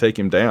can't take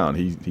him down.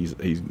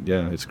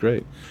 It's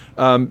great.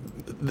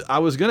 I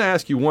was going to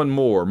ask you one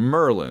more,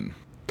 Merlin,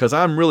 because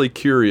I'm really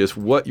curious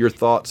what your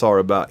thoughts are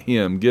about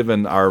him,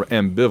 given our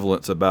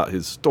ambivalence about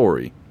his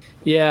story.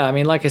 Yeah, I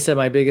mean, like I said,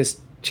 my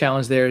biggest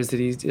challenge there is that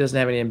he doesn't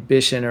have any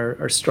ambition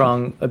or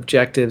strong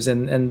objectives,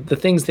 and the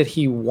things that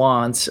he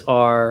wants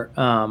are,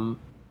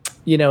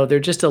 they're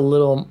just a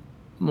little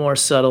more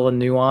subtle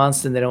and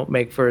nuanced, and they don't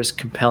make for as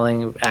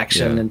compelling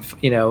action.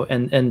 Yeah.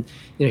 And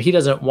he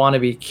doesn't want to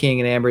be king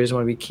in Amber. He doesn't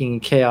want to be king in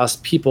Chaos.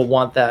 People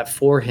want that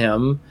for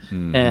him,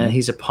 and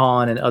he's a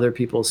pawn in other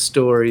people's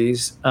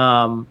stories.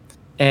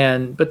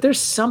 But there's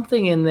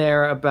something in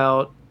there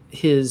about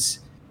his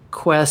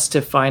quest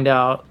to find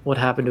out what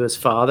happened to his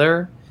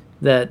father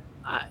that,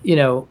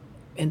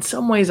 in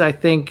some ways I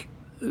think,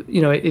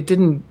 it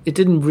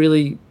didn't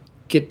really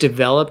get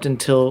developed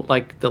until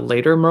like the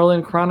later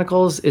Merlin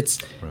Chronicles. It's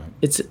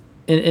a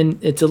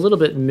little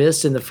bit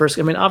missed in the first.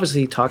 I mean,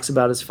 obviously he talks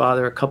about his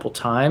father a couple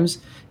times,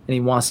 and he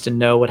wants to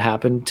know what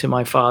happened to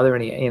my father,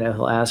 and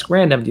he'll ask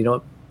random, do you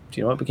know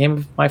what became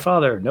of my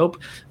father?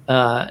 Nope.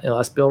 He'll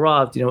ask Bill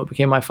Roth, do you know what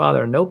became of my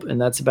father? Nope. And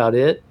that's about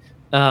it.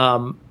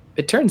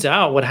 It turns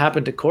out what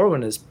happened to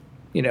Corwin is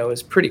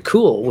pretty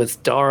cool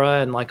with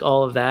Dara and like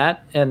all of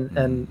that.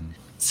 And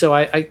so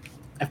I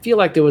feel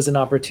like there was an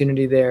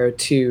opportunity there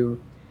to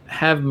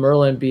have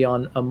Merlin be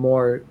on a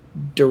more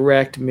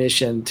direct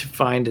mission to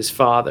find his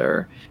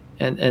father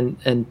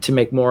and to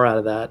make more out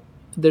of that.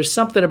 There's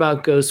something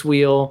about Ghost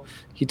Wheel.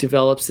 He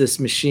develops this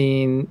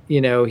machine,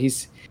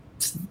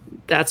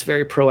 that's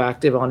very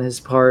proactive on his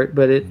part,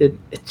 but it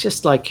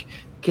just like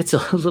gets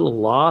a little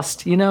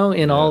lost,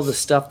 in all the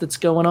stuff that's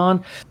going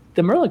on.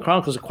 The Merlin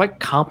Chronicles are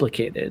quite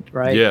complicated,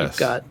 right? Yes. You've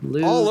got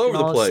loot all over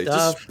and the place,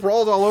 stuff. just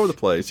sprawled all over the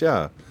place.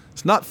 Yeah,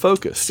 it's not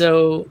focused.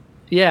 So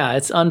yeah,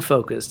 it's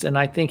unfocused, and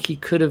I think he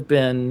could have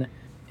been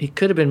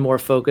more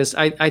focused.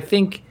 I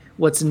think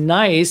what's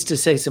nice, to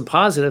say some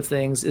positive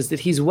things, is that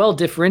he's well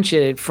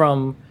differentiated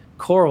from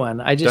Corwin.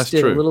 I just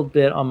did a little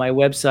bit on my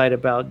website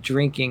about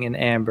drinking in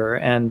Amber,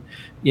 and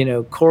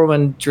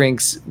Corwin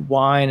drinks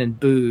wine and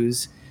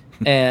booze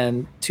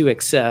and to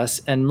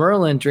excess, and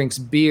Merlin drinks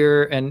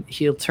beer, and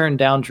he'll turn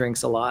down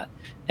drinks a lot.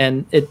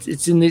 And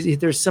it's in these,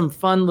 there's some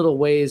fun little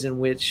ways in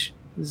which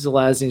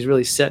Zelazny is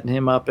really setting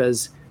him up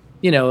as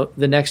the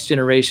next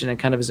generation and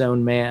kind of his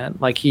own man.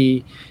 Like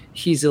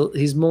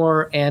he's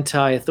more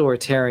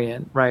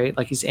anti-authoritarian, right?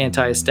 Like he's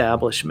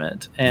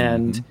anti-establishment,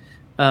 and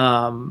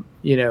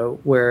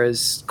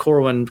whereas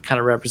Corwin kind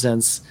of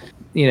represents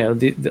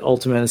the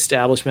ultimate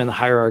establishment, the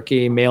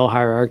hierarchy, male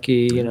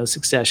hierarchy,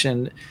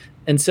 succession.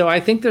 And so I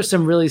think there's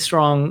some really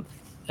strong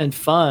and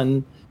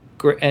fun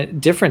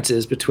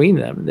differences between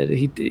them, that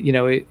he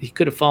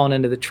could have fallen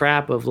into the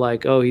trap of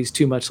like, oh, he's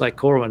too much like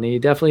Corwin. He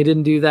definitely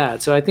didn't do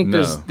that. So I think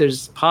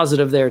there's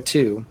positive there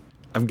too.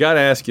 I've got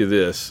to ask you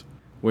this.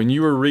 When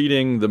you were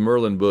reading the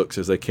Merlin books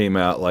as they came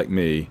out, like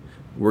me,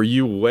 were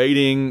you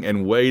waiting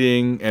and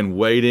waiting and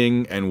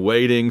waiting and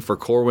waiting for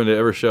Corwin to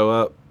ever show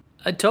up?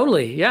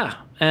 Totally, yeah.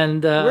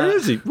 And where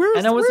is he?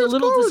 And I was a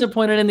little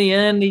disappointed in the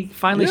end. He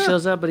finally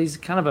shows up, but he's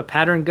kind of a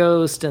pattern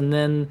ghost, and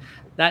then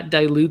that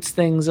dilutes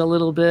things a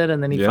little bit,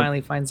 and then he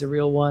finally finds a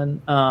real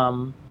one.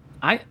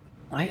 I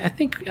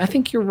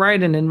think you're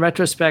right, and in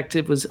retrospect,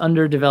 it was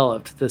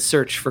underdeveloped, the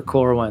search for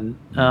Corwin.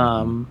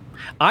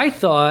 I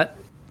thought,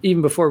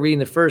 even before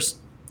reading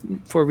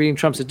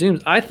Trumps of Doom,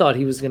 I thought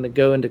he was going to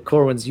go into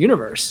Corwin's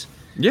universe.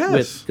 Yes.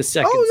 With the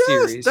second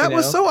series. That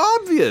was so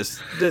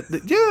obvious.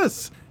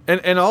 Yes.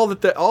 And all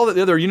that the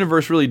other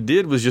universe really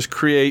did was just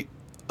create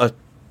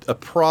a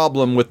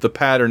problem with the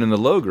pattern in the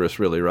Logris,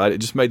 really, right? It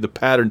just made the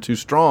pattern too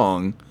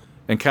strong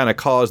and kind of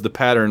caused the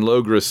pattern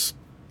Logris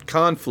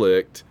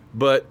conflict.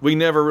 But we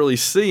never really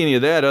see any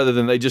of that other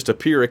than they just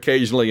appear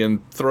occasionally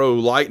and throw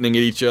lightning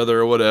at each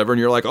other or whatever. And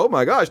you're like, oh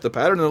my gosh, the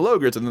pattern in the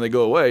Logris. And then they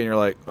go away and you're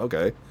like,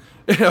 okay.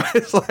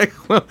 It's like,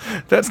 well,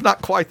 that's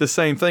not quite the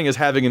same thing as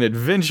having an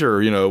adventure,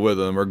 with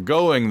them or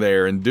going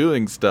there and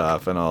doing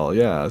stuff and all.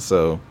 Yeah.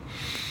 So,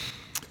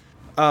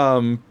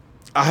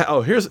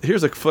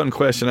 here's a fun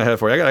question I have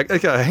for you. I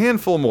got a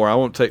handful more. I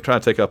won't try to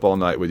take up all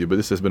night with you, but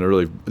this has been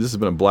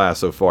a blast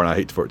so far, and I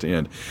hate for it to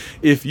end.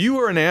 If you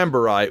were an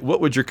Amberite,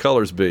 what would your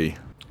colors be?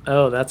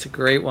 Oh, that's a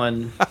great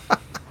one.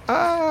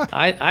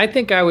 I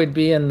think I would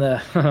be in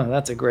the.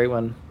 That's a great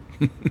one.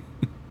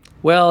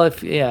 Well,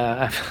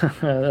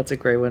 that's a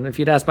great one. If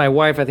you'd ask my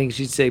wife, I think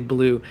she'd say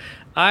blue.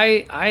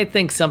 I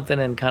think something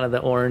in kind of the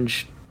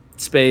orange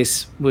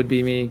space would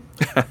be me.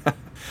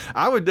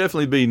 I would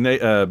definitely be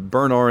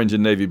burnt orange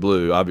and navy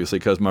blue, obviously,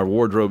 because my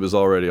wardrobe is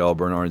already all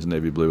burnt orange and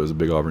navy blue as a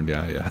big Auburn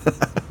guy. Yeah.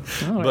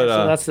 But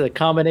so that's the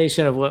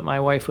combination of what my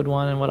wife would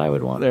want and what I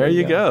would want. There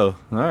you go.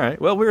 All right.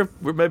 Well, we're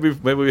maybe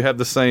we have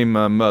the same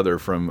mother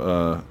from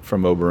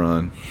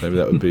Oberon. Maybe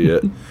that would be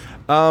it.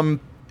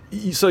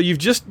 So you've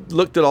just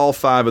looked at all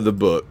 5 of the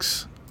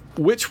books.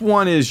 Which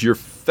one is your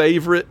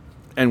favorite,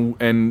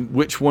 and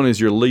which one is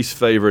your least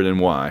favorite, and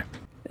why?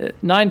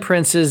 Nine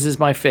Princes is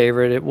my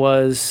favorite. It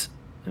was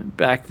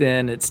back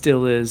then. It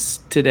still is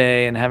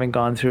today. And having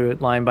gone through it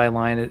line by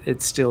line,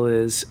 it still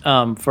is.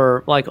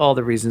 For like all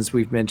the reasons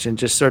we've mentioned,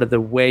 just sort of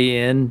the way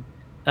in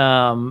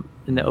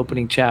the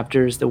opening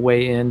chapters, the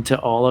way into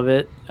all of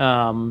it,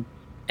 and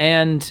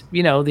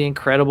the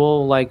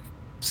incredible like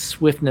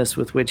swiftness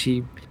with which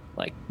he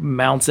like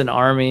mounts an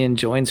army and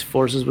joins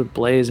forces with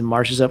Blaze and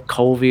marches up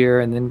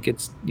Colvir and then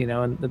gets,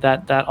 and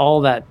that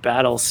all that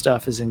battle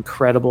stuff is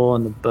incredible,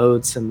 and the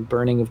boats and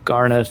burning of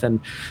Garneth and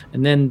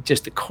then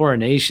just the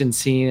coronation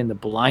scene and the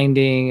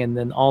blinding and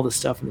then all the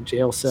stuff in the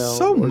jail cell.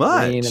 So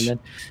much.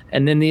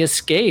 And then the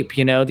escape,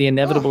 the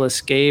inevitable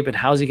escape, and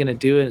how's he going to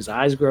do it? His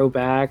eyes grow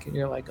back and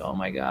you're like, oh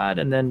my God.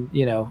 And then,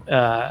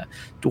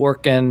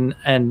 Dworkin,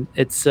 and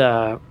it's,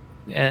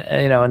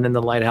 and then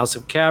the Lighthouse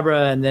of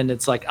Cabra, and then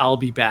it's like I'll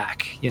be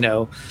back,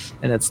 and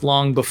it's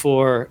long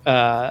before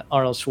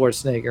Arnold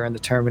Schwarzenegger and the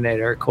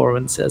Terminator.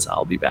 Corwin says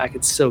I'll be back.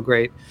 It's so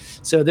great.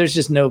 So there's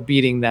just no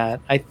beating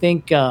that. I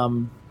think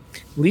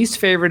least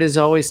favorite is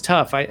always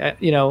tough.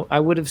 I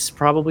would have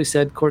probably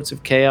said Courts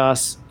of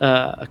Chaos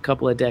a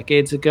couple of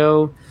decades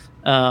ago.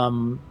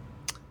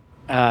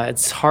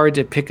 It's hard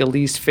to pick a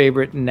least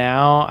favorite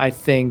now. I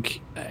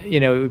think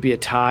it would be a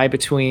tie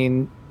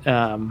between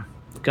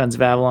Guns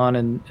of Avalon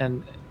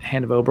and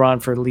Hand of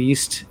Oberon for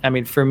least. I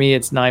mean, for me,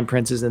 it's Nine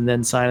Princes and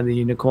then Sign of the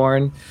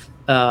Unicorn.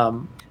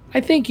 I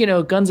think,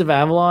 Guns of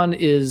Avalon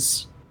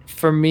is,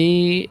 for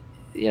me,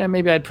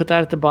 maybe I'd put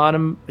that at the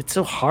bottom. It's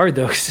so hard,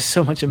 though, because there's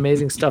so much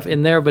amazing stuff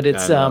in there, but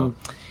it's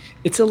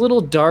a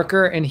little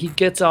darker, and he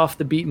gets off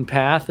the beaten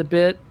path a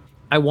bit.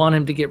 I want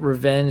him to get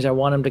revenge. I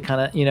want him to kind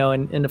of,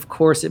 and of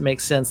course it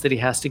makes sense that he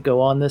has to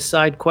go on this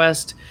side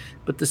quest,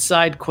 but the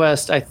side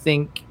quest, I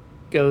think,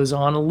 goes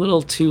on a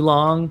little too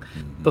long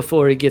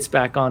before he gets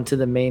back onto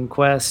the main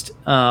quest.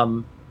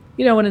 And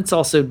it's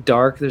also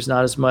dark. There's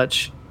not as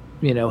much,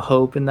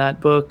 hope in that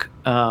book.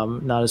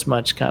 Not as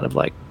much kind of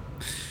like,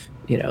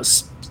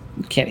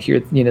 can't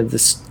hear,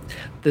 this.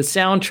 The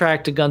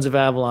soundtrack to Guns of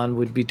Avalon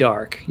would be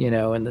dark,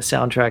 and the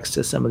soundtracks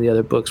to some of the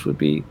other books would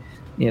be,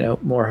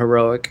 more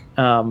heroic.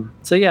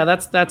 So yeah,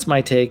 that's my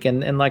take.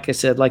 And like I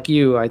said, like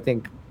you, I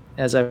think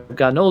as I've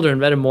gotten older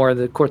and read more,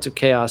 the Courts of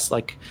Chaos,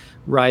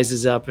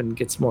 rises up and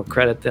gets more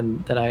credit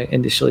than I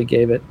initially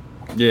gave it.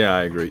 Yeah,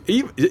 I agree.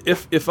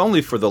 If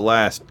only for the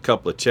last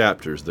couple of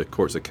chapters, the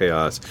Courts of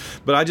Chaos.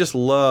 But I just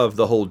love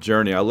the whole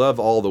journey. I love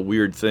all the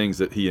weird things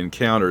that he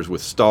encounters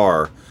with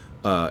Star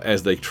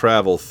as they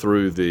travel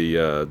through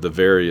the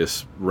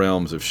various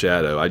realms of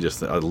shadow. I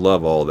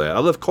love all that. I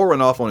love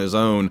Corwin off on his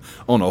own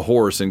on a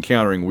horse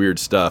encountering weird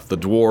stuff. The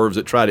dwarves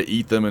that try to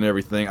eat them and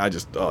everything.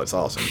 It's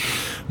awesome.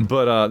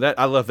 But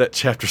I love that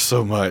chapter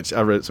so much.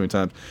 I've read it so many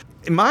times.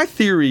 My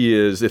theory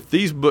is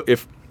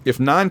if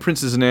Nine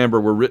Princes in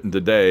Amber were written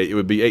today, it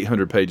would be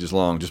 800 pages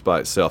long just by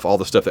itself, all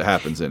the stuff that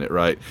happens in it,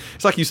 right?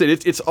 It's like you said,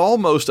 it's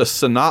almost a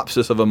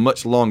synopsis of a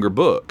much longer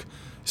book.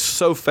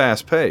 So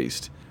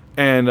fast-paced.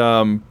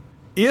 And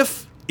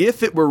if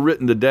it were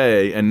written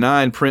today and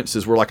Nine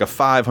Princes were like a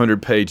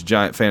 500-page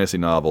giant fantasy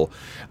novel,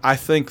 I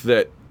think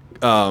that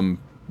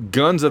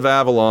Guns of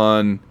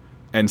Avalon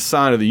and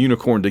Sign of the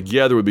Unicorn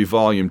together would be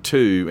Volume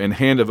 2, and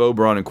Hand of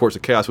Oberon and Courts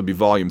of Chaos would be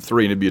Volume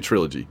 3, and it'd be a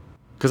trilogy.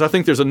 Because I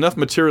think there's enough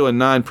material in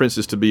Nine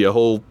Princes to be a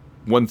whole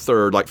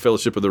 1/3, like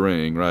Fellowship of the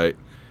Ring, right?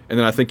 And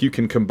then I think you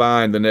can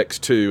combine the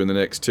next two and the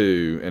next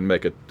two and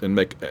make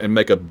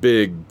a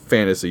big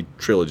fantasy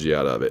trilogy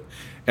out of it.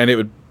 And it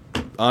would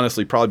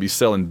honestly probably be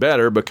selling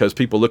better because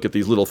people look at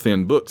these little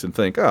thin books and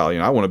think, oh,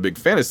 I want a big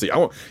fantasy.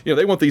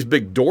 They want these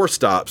big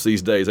doorstops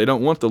these days. They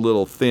don't want the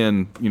little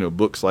thin,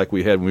 books like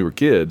we had when we were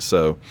kids.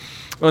 So,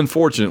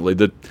 unfortunately,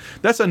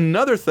 that's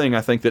another thing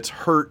I think that's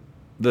hurt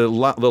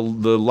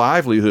the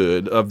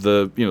livelihood of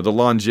the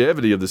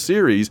longevity of the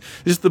series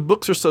is the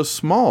books are so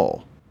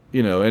small.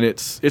 And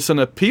it's an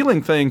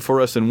appealing thing for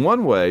us in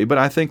one way, but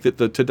I think that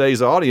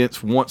today's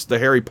audience wants the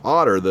Harry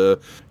Potter, the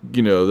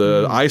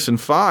Ice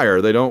and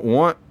Fire. They don't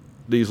want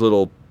these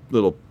little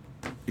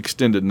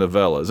extended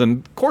novellas.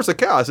 And Course of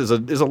Chaos is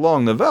a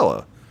long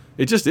novella.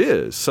 It just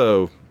is.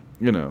 So,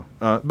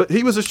 but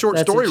he was a short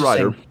story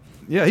writer.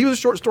 Yeah, he was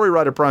a short story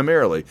writer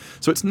primarily.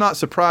 So it's not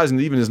surprising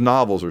that even his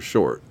novels are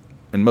short,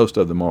 and most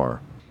of them are.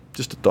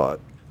 Just a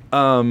thought.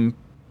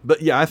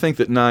 But yeah, I think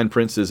that Nine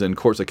Princes and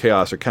Course of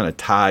Chaos are kind of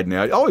tied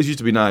now. It always used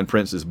to be Nine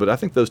Princes, but I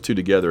think those two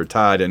together are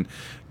tied. And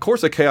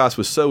Course of Chaos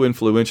was so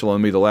influential on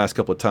me the last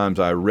couple of times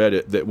I read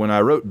it that when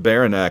I wrote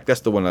Baranak, that's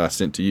the one that I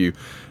sent to you.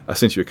 I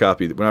sent you a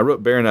copy. When I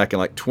wrote Baranak in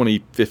like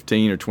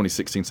 2015 or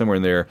 2016, somewhere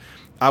in there,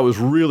 I was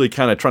really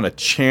kind of trying to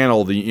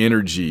channel the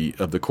energy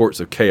of the Course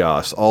of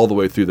Chaos all the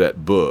way through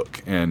that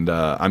book. And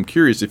I'm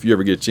curious if you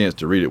ever get a chance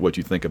to read it, what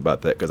you think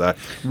about that, because I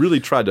really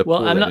tried to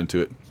pull that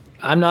into it.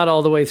 I'm not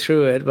all the way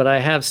through it, but I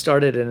have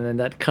started it, and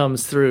that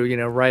comes through,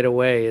 right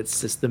away. It's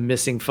just the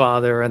missing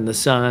father and the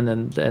son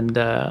and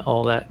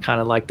all that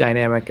kind of like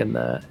dynamic, and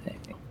the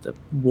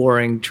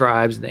warring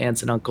tribes and the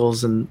aunts and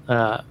uncles. And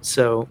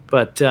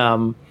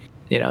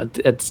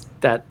it's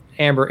that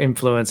Amber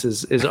influence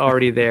is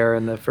already there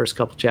in the first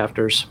couple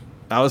chapters.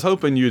 I was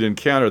hoping you'd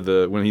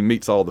encounter when he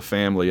meets all the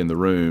family in the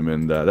room,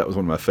 and that was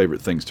one of my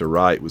favorite things to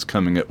write, was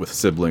coming up with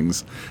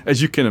siblings,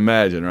 as you can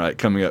imagine, right?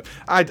 Coming up.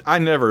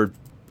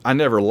 I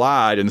never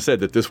lied and said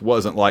that this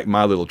wasn't like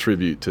my little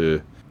tribute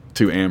to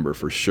Amber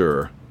for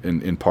sure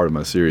in part of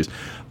my series.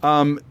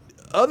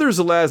 Other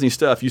Zelazny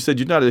stuff, you said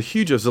you're not a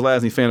huge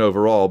Zelazny fan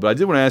overall, but I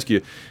did want to ask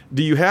you,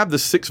 do you have the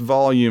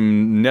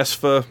 6-volume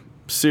Nesfa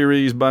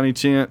series by any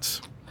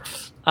chance?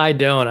 I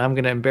don't. I'm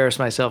going to embarrass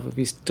myself if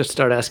you just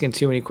start asking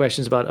too many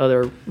questions about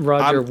other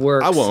Roger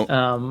works. I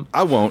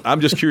won't.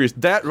 I'm just curious.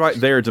 That right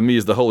there to me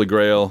is the Holy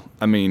Grail.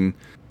 I mean,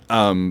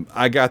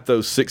 I got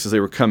those 6 as they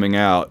were coming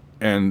out.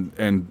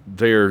 And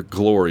they're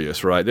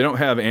glorious, right? They don't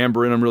have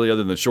Amber in them really, other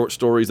than the short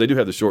stories. They do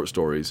have the short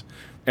stories,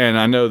 and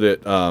I know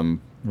that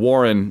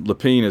Warren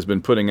Lapine has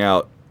been putting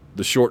out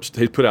the shorts.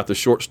 He put out the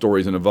short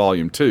stories in a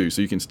volume too,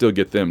 so you can still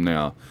get them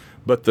now.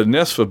 But the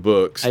Nesfa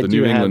books, the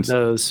New England,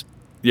 those.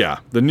 Yeah,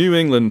 the New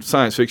England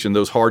science fiction,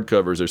 those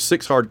hardcovers. There's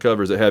 6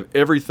 hardcovers that have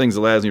everything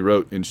Zelazny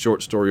wrote in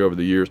short story over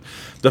the years.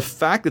 The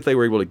fact that they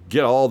were able to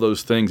get all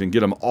those things and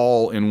get them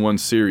all in one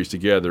series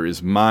together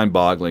is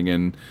mind-boggling.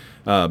 And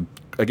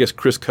I guess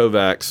Chris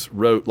Kovacs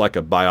wrote like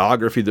a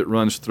biography that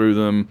runs through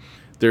them.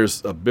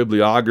 There's a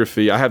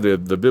bibliography. I have the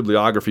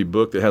bibliography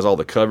book that has all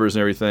the covers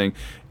and everything.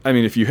 I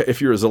mean, if you're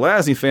a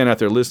Zelazny fan out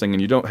there listening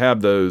and you don't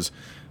have those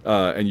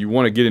and you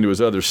want to get into his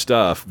other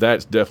stuff,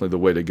 that's definitely the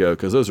way to go,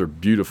 because those are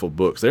beautiful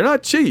books. They're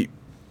not cheap.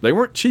 They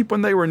weren't cheap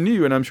when they were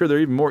new, and I'm sure they're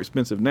even more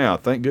expensive now.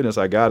 Thank goodness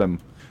I got them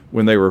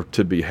when they were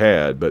to be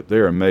had, but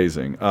they're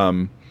amazing.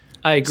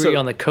 I agree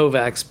on the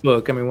Kovacs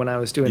book. I mean, when I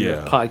was doing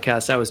the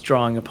podcast, I was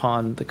drawing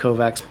upon the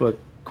Kovacs book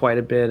quite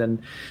a bit.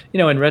 And,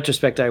 in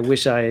retrospect, I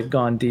wish I had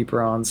gone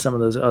deeper on some of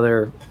those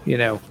other,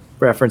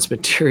 reference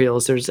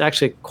materials. There's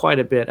actually quite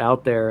a bit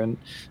out there. And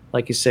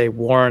like you say,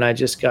 Warren, I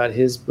just got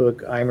his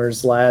book,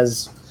 Eimer's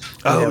Laz,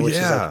 which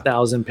is like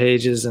 1,000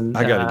 pages. And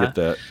I got to get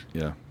that.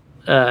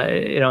 Yeah.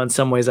 In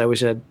some ways I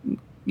wish I'd,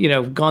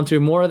 gone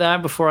through more of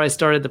that before I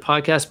started the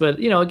podcast. But,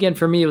 again,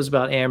 for me, it was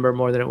about Amber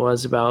more than it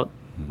was about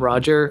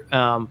Roger.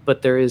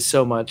 But there is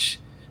so much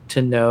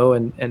to know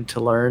and to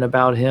learn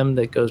about him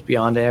that goes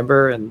beyond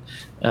Amber, and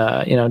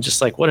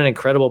just like what an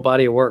incredible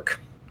body of work.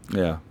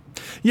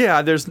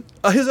 Yeah, there's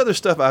his other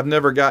stuff I've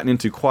never gotten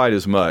into quite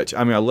as much.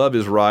 I mean, I love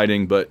his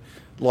writing, but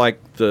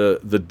like the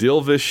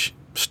Dilvish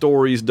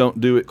stories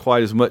don't do it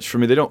quite as much for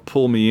me. They don't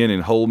pull me in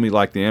and hold me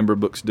like the Amber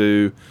books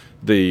do.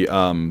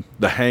 The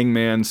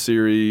Hangman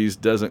series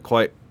doesn't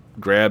quite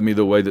grab me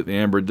the way that the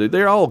Amber did.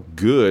 They're all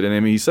good, and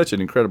I mean, he's such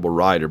an incredible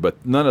writer,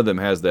 but none of them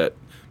has that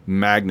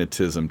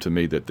magnetism to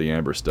me that the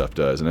Amber stuff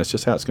does, and that's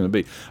just how it's going to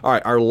be. All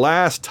right, our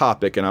last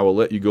topic, and I will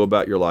let you go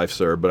about your life,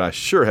 sir, but I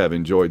sure have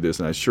enjoyed this,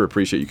 and I sure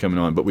appreciate you coming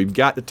on, but we've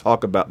got to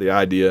talk about the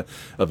idea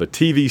of a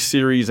TV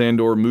series and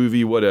or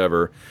movie,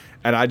 whatever,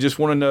 and I just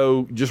want to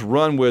know, just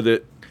run with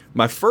it.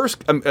 My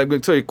first, I'm going to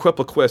tell you a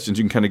couple of questions,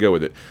 you can kind of go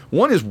with it.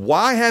 One is,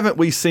 why haven't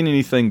we seen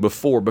anything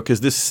before?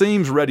 Because this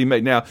seems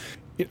ready-made. Now,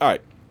 all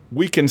right,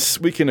 we can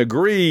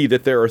agree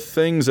that there are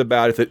things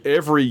about it that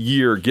every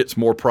year gets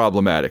more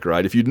problematic,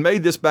 right? If you'd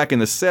made this back in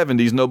the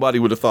 70s, nobody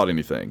would have thought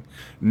anything.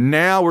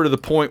 Now we're to the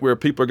point where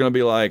people are going to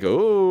be like,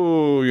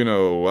 oh, I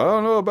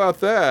don't know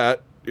about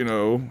that.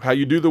 How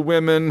you do the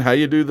women, how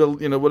you do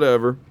the,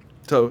 whatever.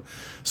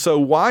 So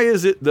why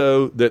is it,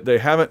 though, that they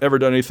haven't ever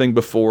done anything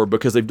before?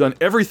 Because they've done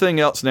everything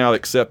else now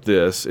except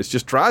this. It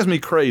just drives me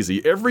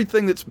crazy.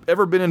 Everything that's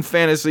ever been in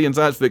fantasy and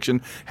science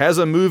fiction has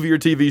a movie or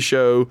TV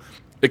show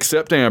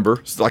except Amber.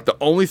 It's like the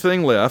only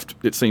thing left,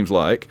 it seems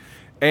like.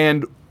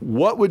 And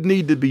what would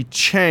need to be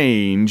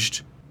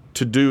changed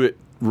to do it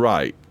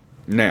right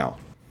now?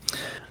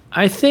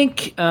 I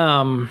think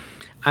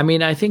I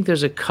mean, I think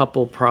there's a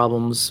couple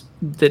problems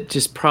that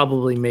just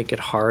probably make it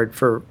hard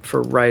for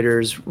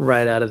writers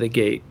right out of the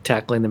gate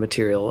tackling the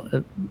material.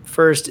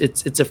 First,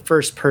 it's a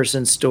first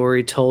person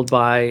story told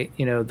by,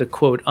 the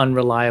quote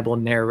unreliable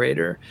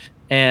narrator.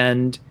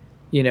 And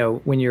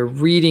when you're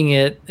reading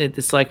it,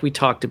 it's like we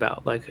talked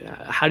about, like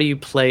how do you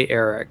play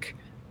Eric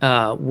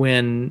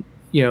when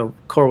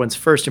Corwin's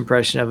first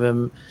impression of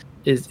him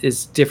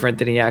is different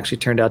than he actually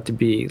turned out to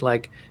be.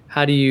 Like,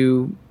 how do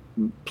you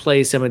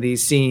play some of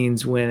these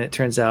scenes when it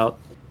turns out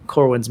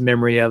Corwin's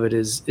memory of it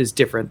is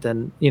different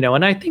than,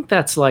 and I think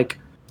that's like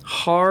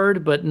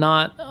hard but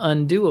not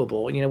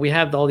undoable. We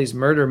have all these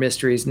murder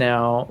mysteries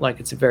now, like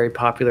it's a very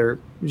popular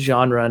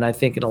genre, and I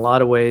think in a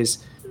lot of ways,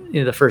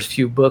 the first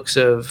few books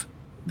of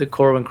the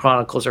Corwin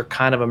Chronicles are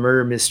kind of a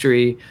murder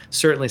mystery.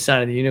 Certainly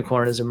Sign of the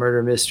Unicorn is a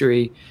murder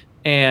mystery,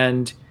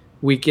 and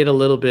we get a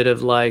little bit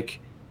of like,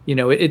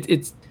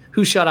 it's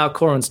who shot out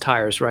Corwin's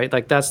tires, right?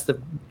 Like that's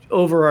the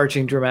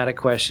overarching dramatic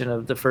question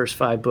of the first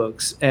 5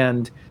 books.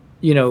 And,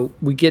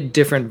 we get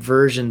different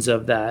versions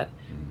of that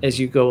as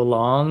you go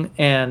along.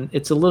 And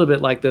it's a little bit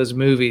like those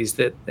movies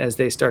that as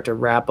they start to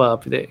wrap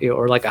up,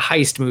 or like a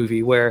heist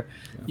movie where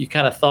you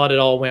kind of thought it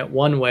all went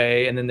one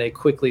way and then they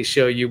quickly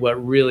show you what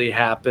really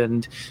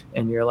happened.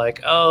 And you're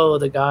like, oh,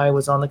 the guy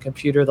was on the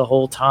computer the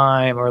whole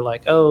time, or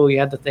like, oh, he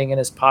had the thing in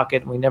his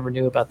pocket and we never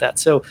knew about that.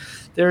 So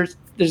there's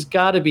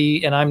got to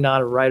be, and I'm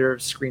not a writer,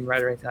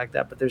 screenwriter, or anything like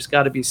that, but there's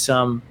got to be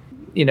some,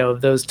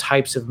 those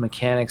types of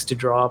mechanics to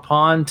draw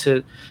upon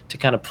to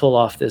kind of pull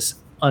off this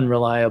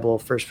unreliable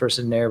first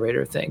person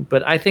narrator thing.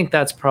 But I think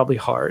that's probably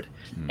hard.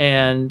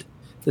 And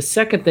the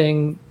second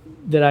thing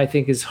that I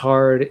think is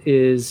hard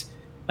is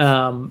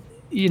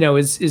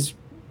is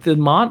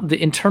the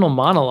internal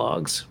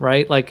monologues,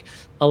 right? Like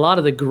a lot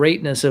of the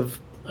greatness of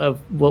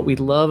what we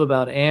love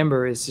about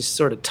Amber is just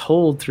sort of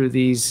told through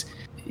these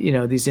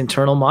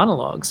internal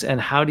monologues. And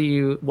how do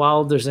you,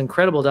 while there's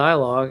incredible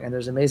dialogue and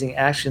there's amazing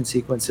action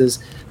sequences,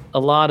 a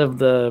lot of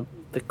the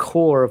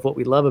core of what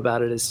we love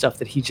about it is stuff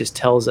that he just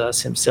tells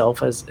us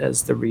himself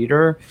as the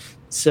reader.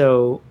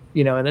 So,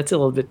 and that's a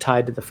little bit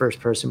tied to the first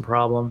person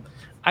problem.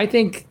 I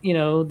think,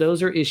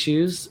 those are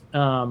issues.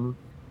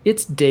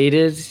 It's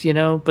dated,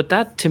 but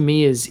that to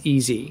me is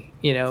easy.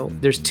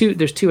 There's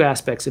two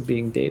aspects of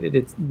being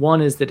dated.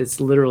 One is that it's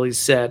literally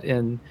set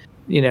in,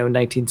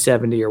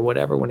 1970 or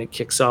whatever when it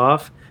kicks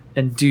off,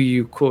 and do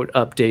you quote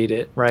update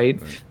it,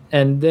 right?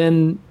 And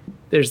then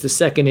there's the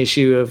second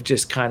issue of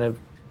just kind of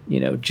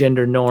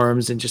gender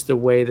norms and just the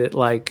way that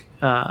like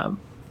the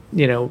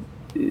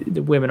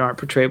women aren't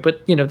portrayed.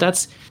 But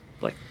that's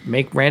like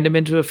make Random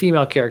into a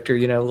female character,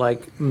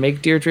 like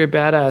make Deirdre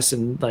badass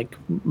and like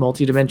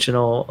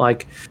multidimensional,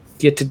 like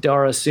get to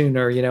Dara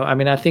sooner. I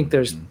mean, I think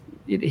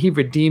he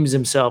redeems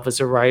himself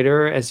as a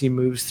writer as he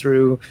moves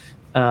through.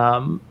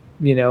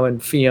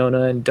 And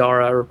Fiona and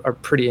Dara are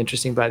pretty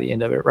interesting by the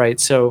end of it, right?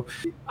 So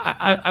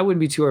I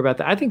wouldn't be too worried about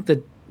that. I think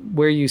that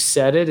where you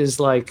said it is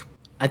like,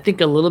 I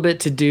think a little bit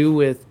to do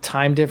with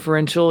time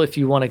differential, if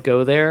you want to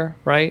go there,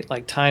 right?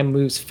 Like time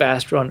moves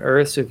faster on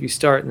Earth. So if you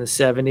start in the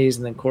 70s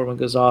and then Corwin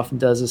goes off and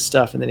does his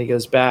stuff and then he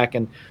goes back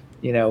and,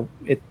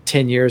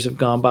 10 years have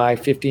gone by,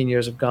 15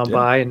 years have gone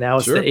by, and now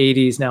it's the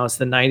 80s, now it's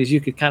the 90s. You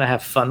could kind of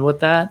have fun with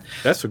that.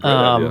 That's a great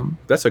idea.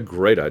 That's a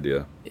great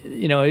idea.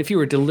 If you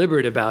were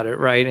deliberate about it,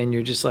 right? And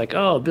you're just like,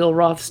 oh, Bill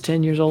Roth's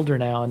 10 years older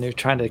now, and they're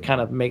trying to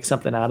kind of make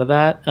something out of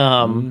that.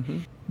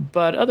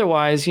 But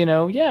otherwise,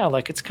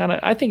 like it's kind of,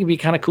 I think it'd be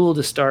kind of cool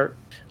to start.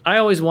 I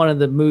always wanted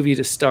the movie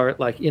to start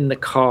like in the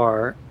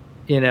car,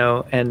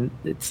 and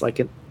it's like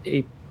an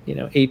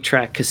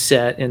 8-track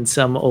cassette in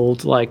some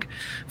old like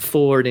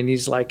Ford, and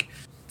he's like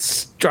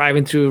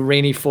driving through a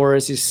rainy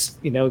forest. He's,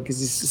 because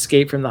he's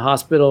escaped from the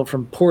hospital,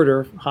 from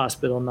Porter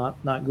Hospital,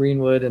 not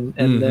Greenwood, and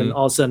then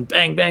all of a sudden,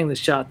 bang, bang, the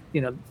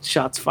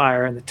shots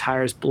fire, and the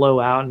tires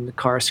blow out, and the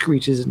car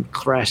screeches and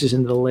crashes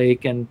into the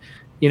lake, and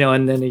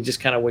and then he just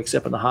kind of wakes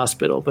up in the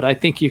hospital. But I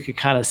think you could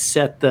kind of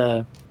set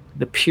the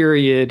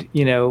period,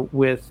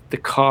 with the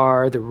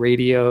car, the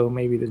radio,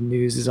 maybe the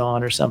news is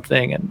on or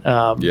something.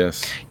 And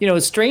yes,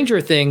 Stranger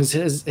Things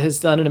has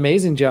done an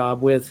amazing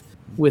job with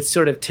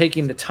sort of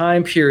taking the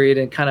time period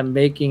and kind of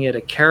making it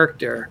a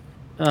character.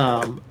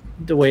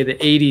 The way the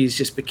 80s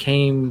just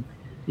became,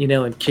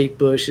 and Kate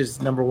Bush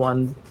is number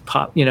one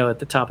pop, at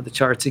the top of the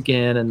charts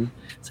again. And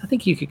so I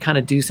think you could kind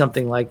of do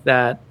something like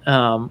that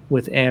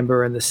with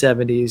Amber in the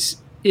 70s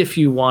if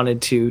you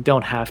wanted to.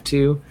 Don't have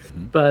to.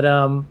 But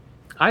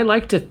I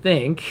like to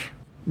think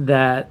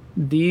that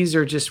these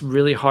are just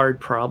really hard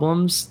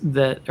problems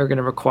that are going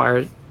to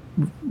require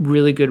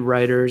really good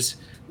writers,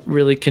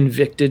 really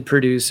convicted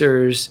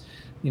producers,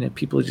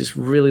 people who just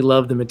really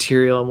love the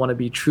material and want to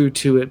be true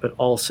to it, but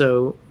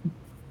also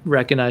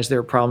recognize there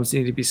are problems that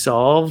need to be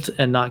solved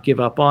and not give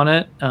up on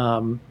it.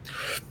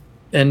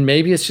 And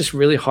maybe it's just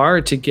really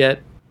hard to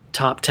get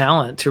top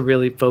talent to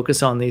really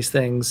focus on these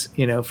things,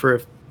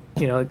 for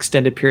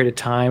extended period of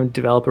time,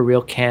 develop a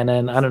real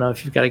canon. I don't know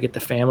if you've got to get the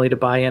family to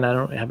buy in. I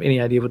don't have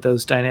any idea what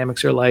those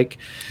dynamics are like.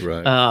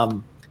 Right.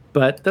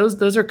 But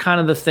those are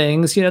kind of the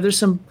things. There's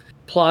some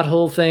plot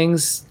hole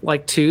things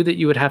like too that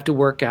you would have to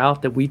work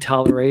out that we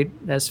tolerate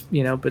as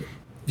but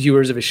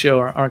viewers of a show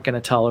aren't going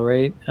to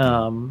tolerate.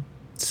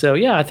 So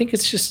yeah, I think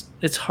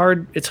it's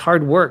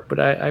hard work, but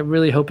I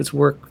really hope it's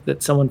work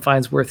that someone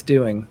finds worth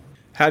doing.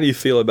 How do you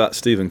feel about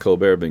Stephen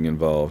Colbert being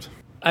involved?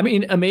 I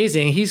mean,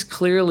 amazing. He's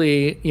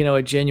clearly,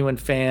 a genuine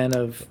fan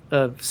of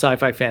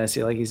sci-fi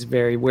fantasy. Like he's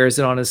wears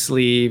it on his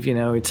sleeve.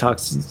 He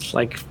talks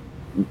like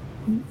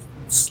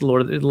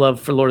love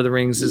for Lord of the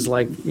Rings is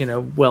like,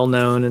 well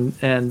known.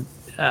 And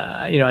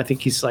I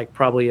think he's like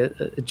probably a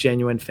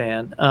genuine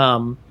fan.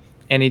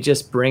 And he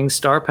just brings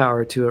star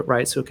power to it,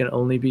 right? So it can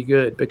only be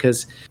good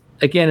because,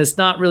 again, it's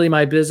not really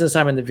my business.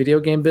 I'm in the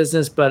video game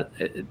business, but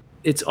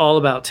it's all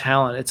about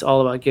talent. It's all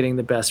about getting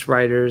the best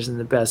writers and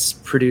the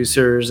best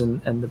producers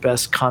and the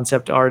best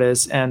concept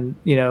artists. And,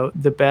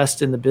 the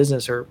best in the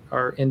business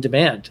are in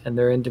demand, and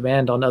they're in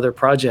demand on other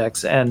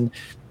projects. And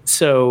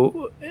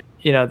so,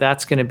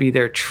 that's going to be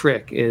their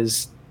trick,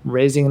 is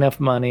raising enough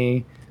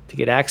money to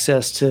get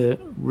access to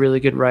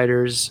really good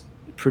writers,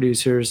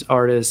 producers,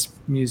 artists,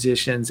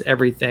 musicians,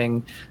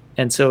 everything.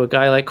 And so a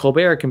guy like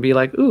Colbert can be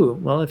like, ooh,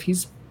 well, if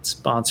he's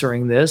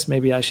sponsoring this,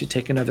 maybe I should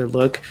take another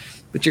look.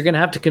 But you're going to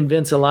have to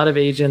convince a lot of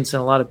agents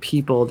and a lot of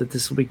people that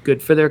this will be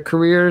good for their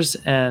careers.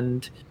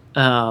 And,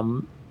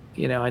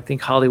 I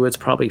think Hollywood's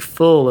probably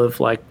full of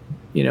like,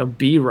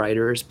 B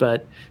writers,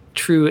 but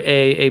true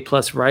A+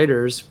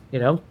 writers,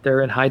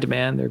 they're in high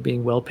demand. They're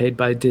being well paid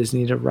by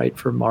Disney to write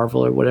for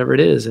Marvel or whatever it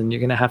is. And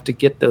you're going to have to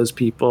get those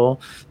people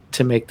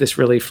to make this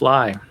really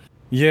fly.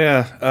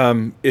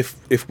 Yeah,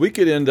 if we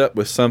could end up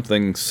with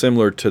something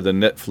similar to the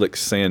Netflix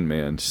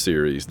Sandman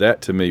series,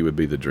 that to me would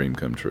be the dream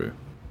come true.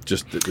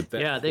 Just that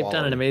they've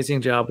done an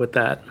amazing job with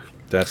that.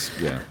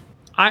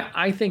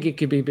 I think it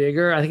could be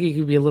bigger. I think it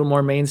could be a little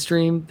more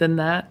mainstream than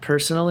that,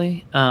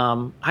 personally.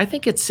 I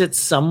think it sits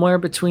somewhere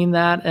between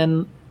that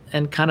and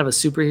kind of a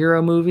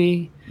superhero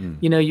movie.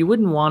 You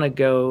wouldn't want to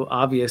go,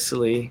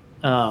 obviously,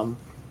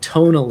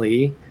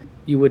 tonally.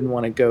 You wouldn't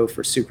want to go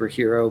for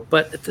superhero,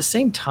 but at the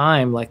same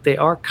time, like they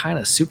are kind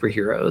of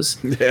superheroes.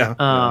 Yeah.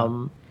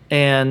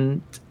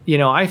 And,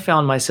 I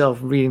found myself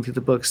reading through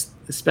the books,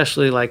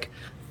 especially like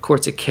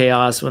Courts of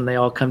Chaos, when they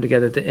all come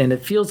together at the end.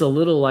 It feels a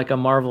little like a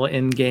Marvel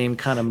Endgame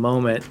kind of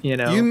moment,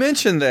 You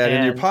mentioned that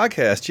in your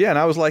podcast, yeah, and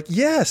I was like,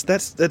 yes,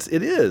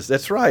 it is.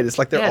 That's right. It's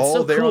like they're all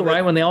so there. Cool,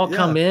 right? When they all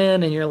come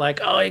in, and you're like,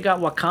 oh, you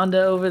got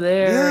Wakanda over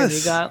there, yes, and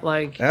you got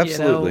like,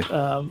 absolutely.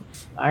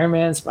 Iron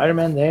Man,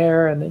 Spider-Man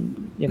there, and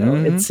then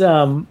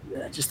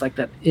it's just like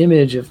that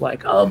image of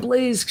like, oh,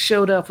 Blaze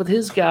showed up with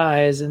his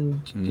guys,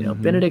 and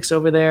Benedict's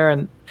over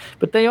there,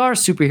 but they are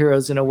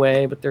superheroes in a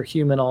way, but they're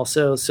human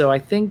also. So I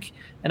think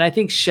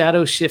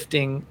shadow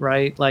shifting,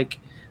 right? Like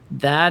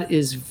that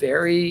is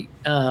very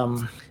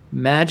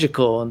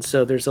magical, and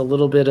so there's a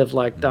little bit of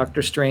like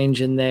Doctor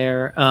Strange in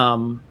there.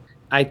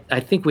 I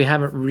think we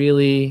haven't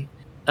really.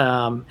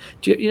 Do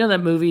you know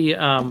that movie?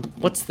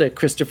 What's the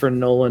Christopher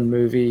Nolan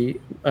movie?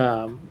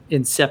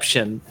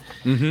 Inception.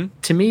 Mm-hmm.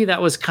 To me,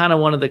 that was kind of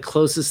one of the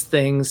closest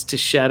things to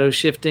shadow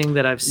shifting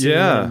that I've seen in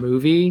a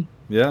movie.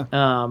 Yeah.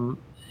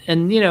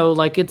 And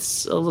like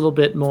it's a little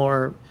bit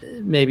more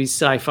maybe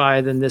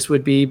sci-fi than this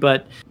would be,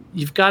 but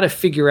you've got to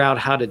figure out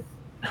how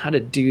to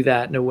do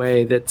that in a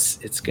way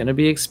it's going to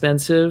be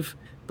expensive.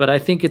 But I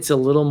think it's a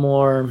little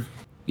more.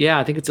 Yeah,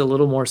 I think it's a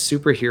little more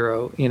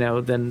superhero,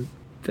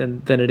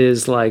 than it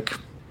is like.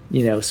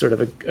 Sort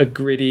of a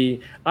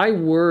gritty. I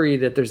worry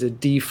that there's a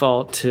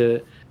default to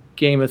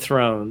Game of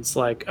Thrones,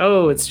 like,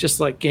 oh, it's just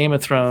like Game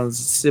of Thrones,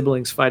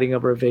 siblings fighting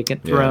over a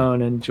vacant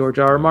throne, and George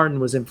R.R. Martin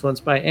was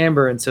influenced by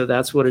Amber, and so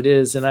that's what it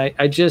is. And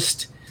I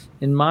just,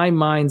 in my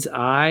mind's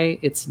eye,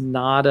 it's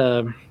not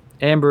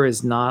Amber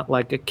is not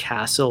like a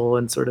castle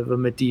and sort of a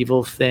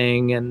medieval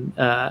thing, and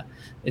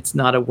it's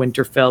not a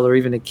Winterfell or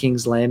even a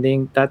King's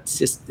Landing. That's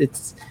just,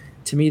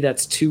 to me,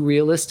 that's too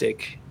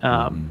realistic.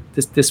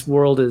 This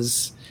world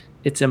is.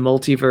 It's a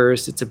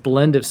multiverse. It's a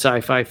blend of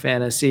sci-fi,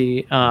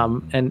 fantasy,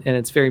 and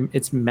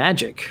it's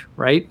magic,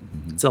 right?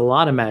 Mm-hmm. It's a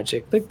lot of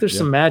magic. Like there's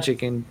some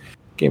magic in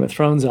Game of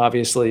Thrones,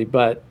 obviously,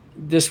 but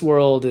this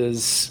world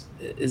is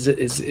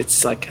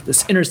it's like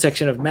this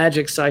intersection of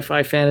magic,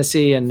 sci-fi,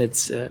 fantasy, and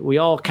it's we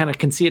all kind of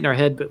can see it in our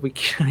head, but we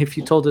can't, if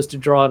you told us to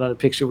draw it on a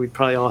picture, we'd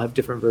probably all have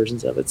different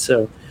versions of it.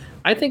 So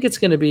I think it's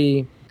going to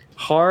be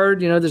hard.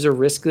 There's a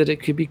risk that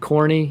it could be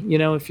corny.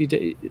 If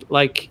you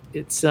like,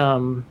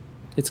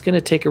 it's going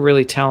to take a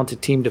really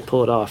talented team to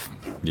pull it off.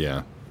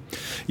 Yeah.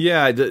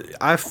 Yeah,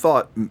 I've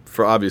thought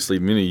for obviously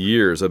many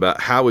years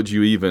about how would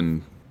you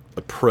even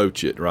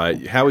approach it,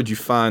 right? How would you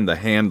find the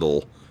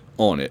handle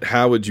on it?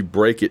 How would you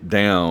break it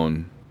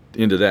down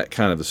into that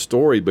kind of a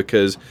story?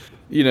 Because,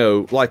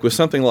 like with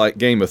something like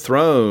Game of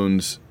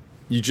Thrones,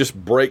 you just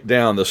break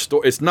down the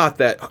story. It's not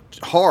that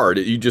hard.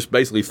 You just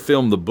basically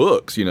film the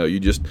books. You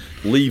just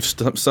leave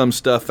some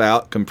stuff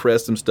out,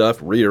 compress some stuff,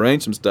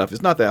 rearrange some stuff.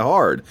 It's not that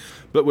hard.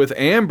 But with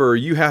Amber,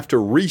 you have to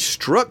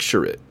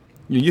restructure it.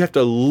 You have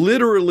to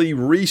literally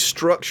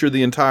restructure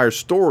the entire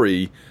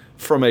story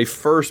from a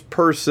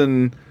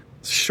first-person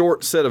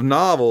short set of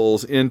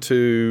novels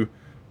into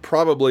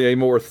probably a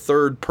more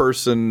third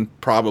person,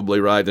 probably,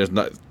 right? There's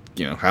not,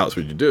 how else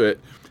would you do it?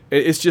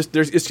 It's just,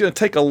 it's going to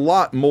take a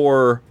lot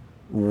more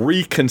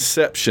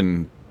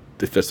reconception,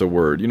 if that's a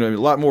word, a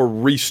lot more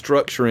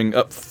restructuring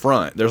up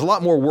front. There's a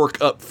lot more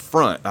work up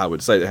front, I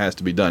would say, that has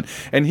to be done.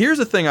 And here's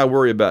the thing I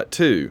worry about,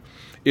 too,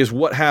 is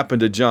what happened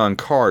to John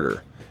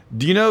Carter.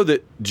 Do you know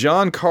that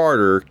John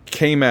Carter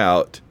came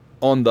out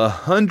on the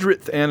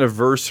 100th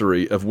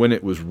anniversary of when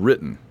it was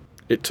written?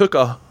 It took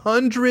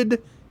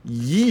 100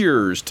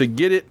 years to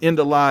get it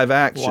into live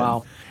action.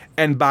 Wow.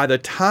 And by the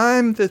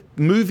time the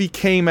movie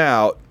came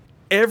out,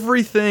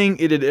 everything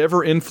it had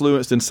ever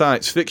influenced in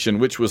science fiction,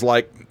 which was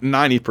like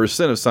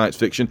 90% of science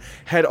fiction,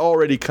 had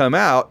already come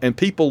out, and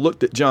people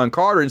looked at John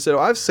Carter and said,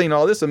 I've seen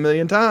all this a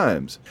million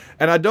times.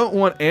 And I don't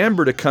want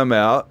Amber to come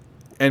out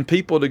and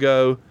people to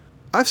go,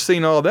 I've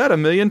seen all that a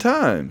million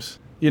times.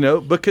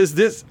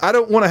 Because I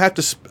don't want to have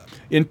to...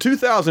 In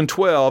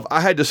 2012,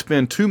 I had to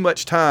spend too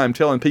much time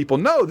telling people,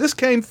 no, this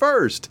came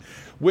first.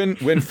 When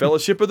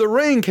Fellowship of the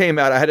Ring came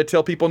out, I had to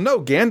tell people,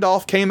 no,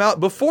 Gandalf came out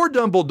before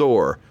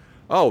Dumbledore.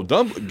 Oh,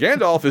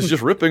 Gandalf is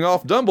just ripping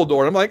off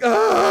Dumbledore. And I'm like,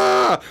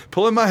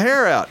 pulling my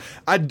hair out.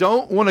 I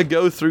don't want to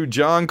go through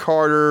John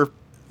Carter,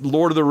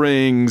 Lord of the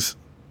Rings,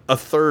 a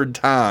third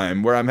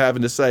time where I'm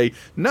having to say,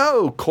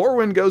 no,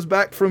 Corwin goes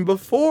back from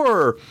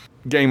before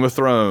Game of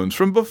Thrones,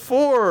 from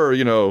before,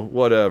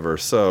 whatever.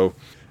 So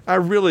I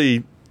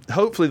really,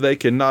 hopefully they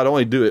can not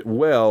only do it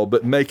well,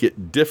 but make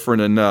it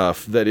different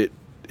enough that it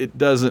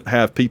doesn't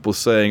have people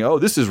saying, oh,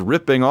 this is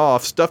ripping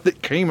off stuff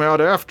that came out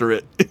after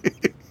it,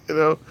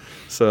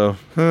 So,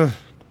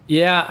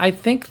 yeah, I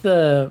think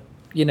the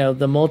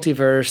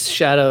multiverse,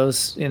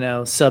 shadows,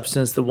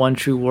 substance, the one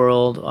true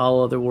world,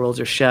 all other worlds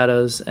are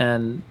shadows,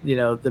 and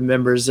the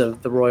members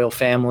of the royal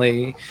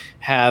family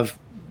have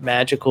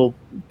magical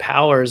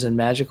powers and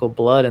magical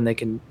blood, and they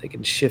can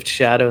shift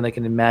shadow, and they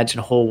can imagine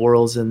whole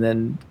worlds and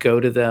then go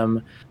to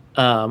them.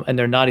 And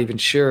they're not even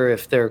sure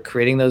if they're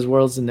creating those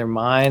worlds in their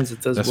minds,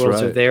 if those That's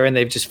worlds right. are there, and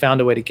they've just found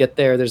a way to get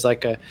there. There's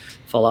like a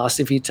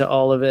philosophy to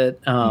all of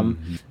it.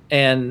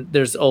 And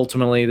there's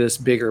ultimately this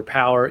bigger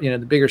power, the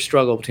bigger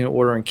struggle between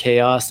order and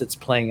chaos that's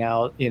playing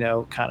out,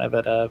 kind of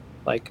at a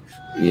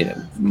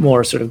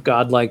more sort of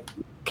godlike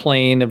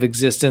plane of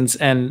existence.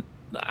 And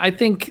I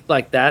think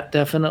like that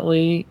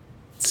definitely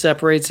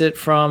separates it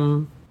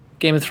from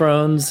Game of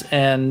Thrones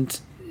and,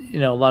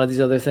 a lot of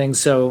these other things.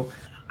 So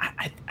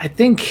I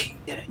think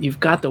you've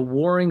got the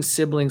warring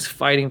siblings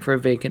fighting for a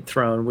vacant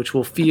throne, which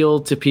will feel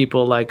to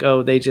people like,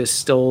 oh, they just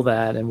stole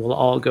that, and we'll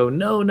all go,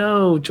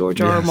 no,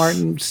 George R.R.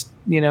 Martin,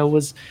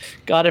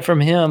 got it from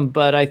him.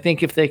 But I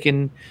think if they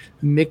can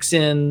mix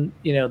in,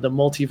 the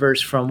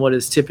multiverse from what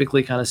is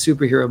typically kind of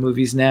superhero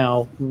movies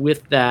now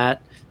with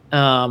that,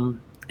 and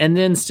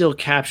then still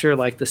capture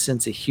like the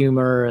sense of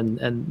humor and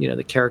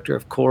the character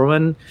of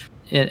Corwin.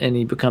 And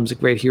he becomes a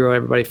great hero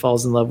everybody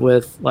falls in love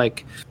with.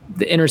 Like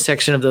the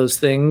intersection of those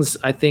things,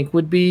 I think,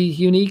 would be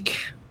unique.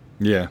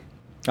 Yeah,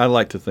 I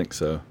like to think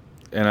so.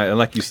 And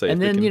like you say,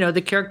 and then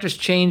the characters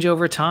change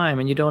over time,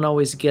 and you don't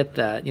always get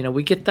that.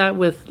 We get that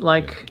with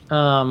like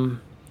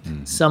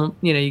some.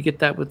 You get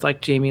that with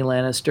like Jaime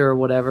Lannister or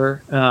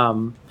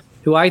whatever.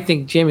 Who I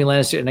think Jaime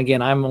Lannister, and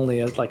again, I'm only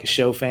a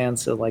show fan,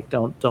 so like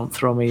don't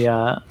throw me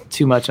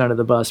too much under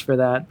the bus for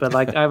that. But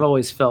like I've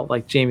always felt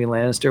like Jaime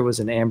Lannister was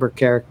an Amber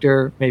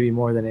character, maybe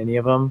more than any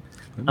of them.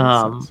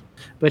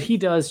 But he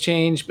does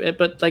change.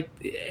 But like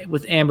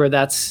with Amber,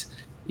 that's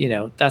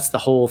the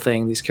whole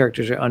thing. These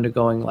characters are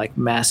undergoing like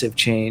massive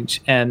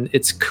change, and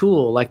it's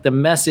cool. Like the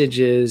message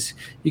is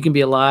you can be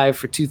alive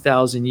for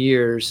 2,000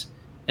 years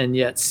and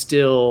yet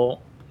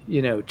still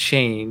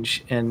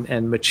change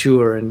and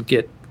mature and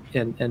get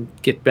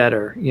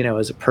better,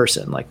 as a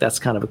person. Like that's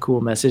kind of a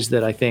cool message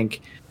that I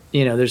think,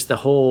 there's the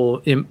whole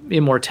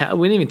immortality.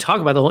 We didn't even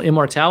talk about the whole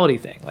immortality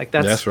thing. Like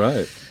that's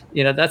right.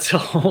 That's a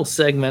whole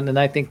segment. And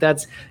I think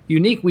that's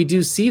unique. We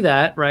do see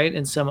that, right,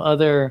 in some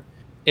other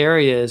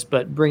areas,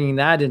 but bringing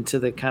that into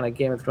the kind of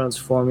Game of Thrones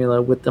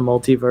formula with the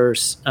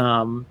multiverse,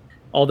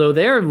 although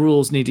their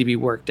rules need to be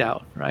worked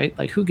out, right?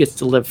 Like who gets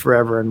to live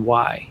forever and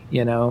why,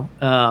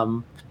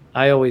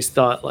 I always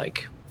thought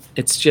like,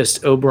 it's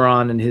just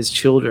Oberon and his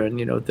children,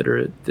 that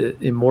are the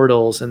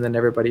immortals, and then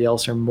everybody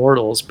else are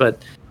mortals.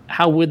 But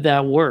how would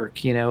that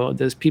work?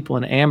 Those people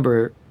in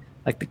Amber,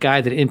 like the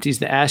guy that empties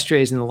the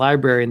ashtrays in the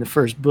library in the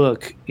first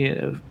book,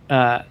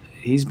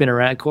 he's been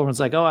around. Corwin's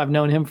like, oh, I've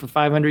known him for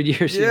 500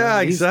 years.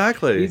 Yeah,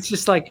 exactly. He's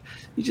just like,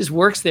 he just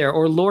works there.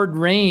 Or Lord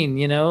Rain,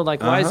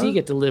 like, why does he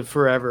get to live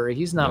forever?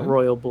 He's not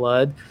royal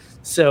blood.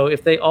 So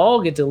if they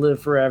all get to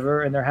live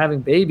forever and they're having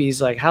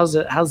babies, like how's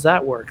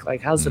that work? Like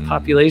how's the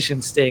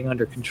population staying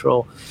under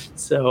control?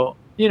 So,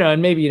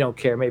 and maybe you don't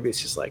care. Maybe it's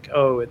just like,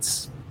 oh,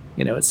 it's,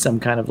 it's some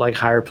kind of like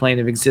higher plane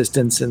of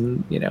existence.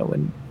 And,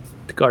 in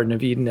the Garden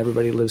of Eden,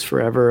 everybody lives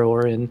forever,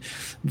 or in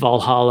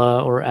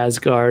Valhalla or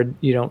Asgard,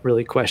 you don't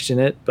really question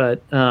it.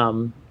 But,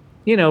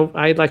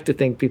 I'd like to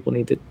think people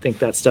need to think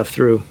that stuff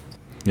through.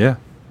 Yeah,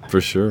 for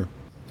sure.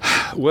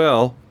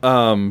 Well,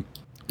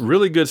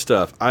 really good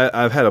stuff.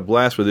 I've had a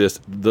blast with this.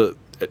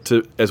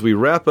 as we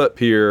wrap up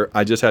here,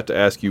 I just have to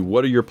ask you,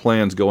 what are your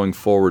plans going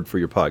forward for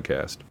your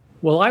podcast?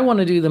 Well, I want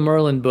to do the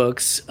Merlin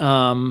books.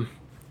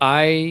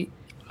 I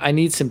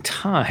need some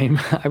time.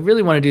 I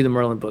really want to do the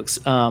Merlin books.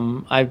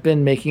 I've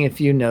been making a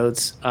few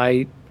notes.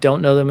 I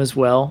don't know them as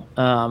well.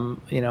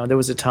 There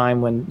was a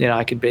time when,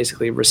 I could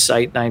basically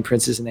recite Nine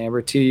Princes in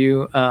Amber to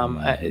you.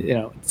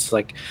 It's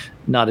like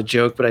not a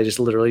joke, but I just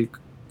literally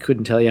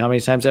couldn't tell you how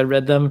many times I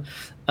read them.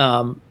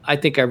 I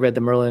think I read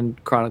the Merlin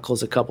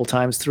Chronicles a couple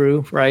times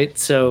through, right?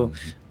 So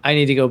I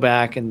need to go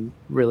back and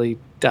really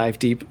dive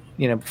deep,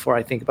 before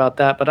I think about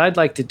that. But I'd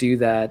like to do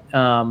that.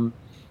 The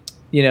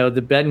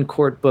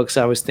Betancourt books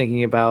I was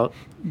thinking about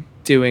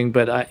doing,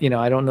 but I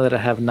don't know that I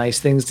have nice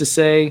things to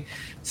say.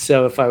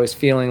 So if I was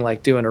feeling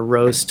like doing a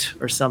roast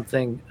or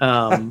something,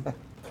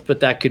 but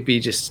that could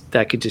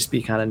just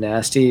be kind of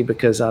nasty,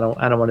 because I don't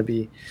want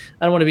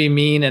to be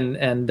mean,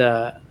 and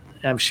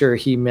I'm sure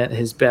he meant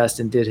his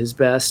best and did his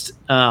best.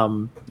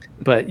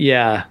 But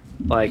yeah,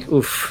 like,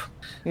 oof,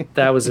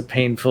 that was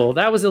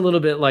a little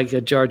bit like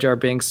a Jar Jar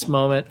Binks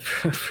moment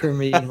for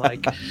me,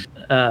 like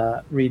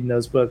reading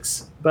those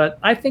books. But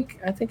I think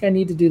I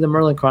need to do the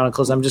Merlin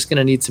Chronicles. I'm just going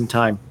to need some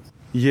time.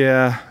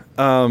 Yeah.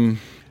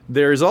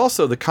 There's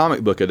also the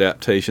comic book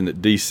adaptation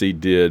that DC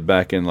did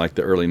back in like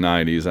the early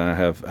 90s. I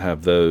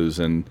have those.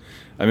 And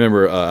I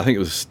remember, I think it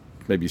was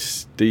maybe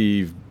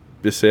Steve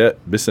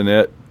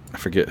Bissonnette. I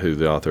forget who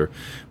the author,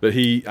 but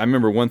I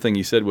remember one thing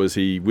he said was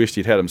he wished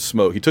he'd had them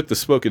smoke. He took the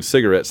smoking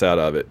cigarettes out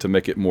of it to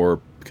make it more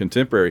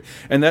contemporary.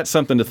 And that's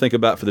something to think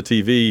about for the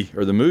TV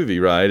or the movie,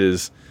 right?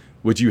 Is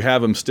would you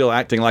have them still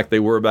acting like they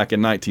were back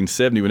in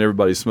 1970 when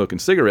everybody's smoking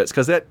cigarettes?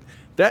 Because that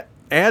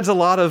adds a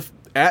lot of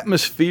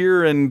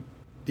atmosphere and,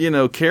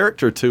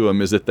 character to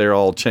them, is that they're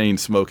all chain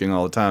smoking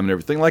all the time and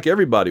everything, like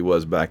everybody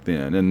was back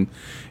then. And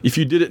if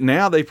you did it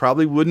now, they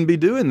probably wouldn't be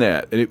doing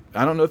that. And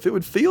I don't know if it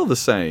would feel the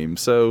same.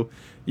 So,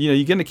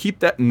 you're going to keep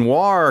that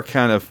noir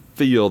kind of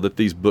feel that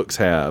these books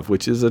have,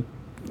 which is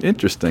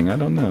interesting. I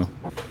don't know.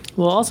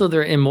 Well, also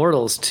they're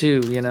immortals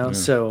too,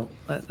 so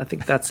I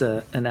think that's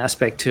an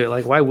aspect to it.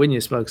 Like, why wouldn't you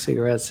smoke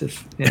cigarettes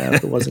if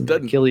it wasn't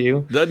going to kill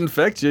you? Doesn't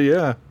affect you,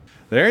 yeah.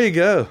 There you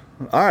go.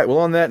 All right, well,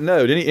 on that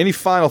note, any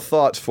final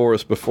thoughts for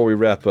us before we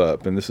wrap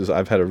up? And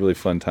I've had a really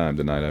fun time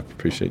tonight. I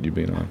appreciate you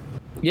being on.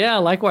 Yeah,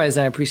 likewise.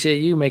 I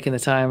appreciate you making the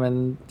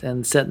time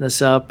and setting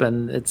this up.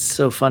 And it's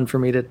so fun for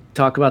me to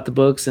talk about the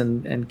books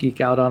and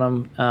geek out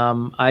on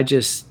them.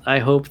 I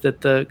hope that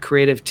the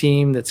creative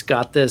team that's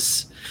got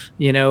this,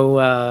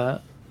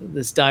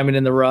 this diamond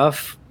in the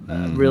rough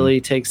really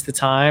takes the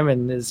time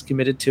and is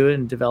committed to it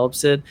and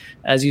develops it.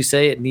 As you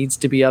say, it needs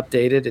to be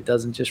updated. It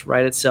doesn't just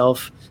write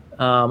itself.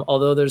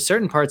 Although there's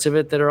certain parts of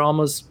it that are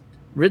almost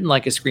written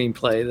like a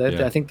screenplay.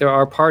 I think there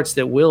are parts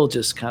that will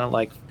just kind of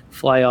like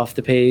fly off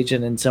the page,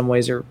 and in some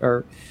ways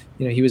are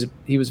he was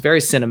very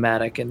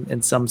cinematic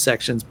in some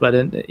sections, but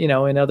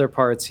in other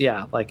parts,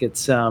 like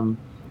it's a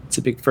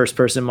big first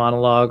person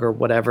monologue or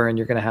whatever, and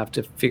you're going to have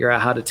to figure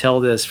out how to tell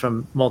this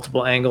from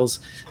multiple angles.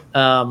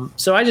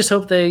 So I just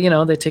hope they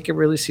take it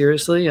really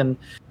seriously, and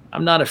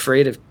I'm not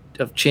afraid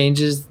of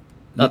changes,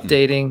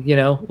 updating.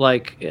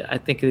 I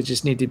think they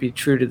just need to be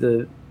true to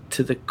the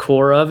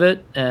core of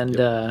it,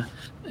 and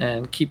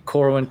keep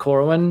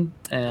Corwin,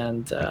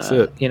 and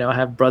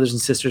have brothers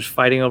and sisters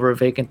fighting over a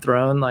vacant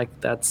throne. Like,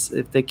 that's,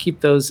 if they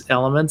keep those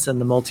elements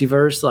and the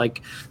multiverse,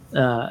 like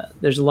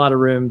there's a lot of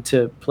room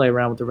to play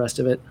around with the rest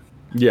of it.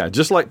 Yeah,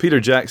 just like Peter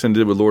Jackson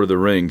did with Lord of the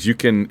Rings, you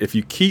can, if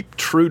you keep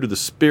true to the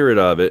spirit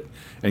of it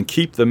and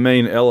keep the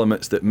main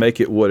elements that make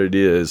it what it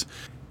is,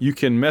 you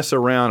can mess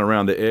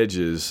around the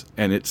edges,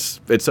 and it's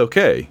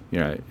okay.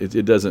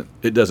 It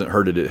doesn't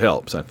hurt it. It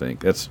helps. I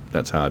think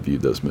that's how I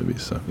viewed those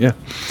movies. So yeah.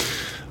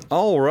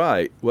 All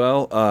right.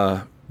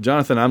 Well,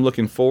 Jonathan, I'm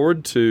looking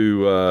forward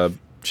to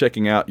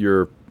checking out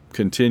your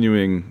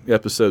continuing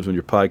episodes on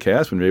your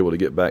podcast when you're able to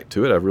get back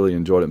to it. I've really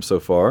enjoyed them so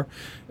far.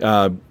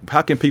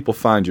 How can people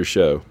find your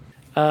show?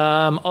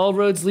 All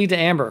roads lead to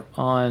Amber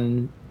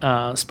on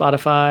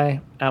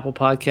Spotify, Apple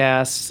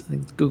Podcasts,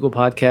 Google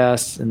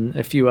Podcasts, and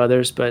a few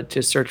others, but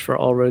just search for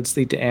All Roads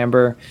Lead to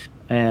Amber.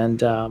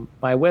 And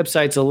my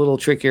website's a little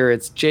trickier.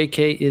 It's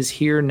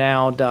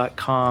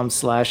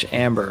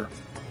jkisherenow.com/Amber.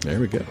 There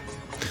we go.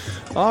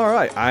 All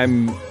right.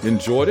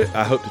 Enjoyed it.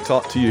 I hope to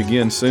talk to you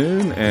again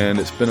soon, and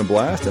it's been a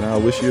blast, and I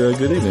wish you a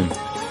good evening.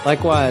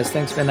 Likewise.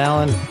 Thanks, Van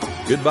Allen.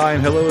 Goodbye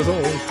and hello as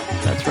always.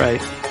 That's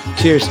right.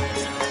 Cheers.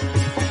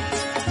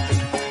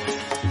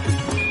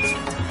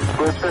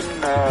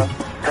 Listen,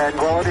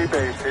 Tranquility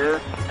Base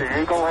here.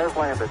 The Eagle has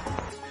landed.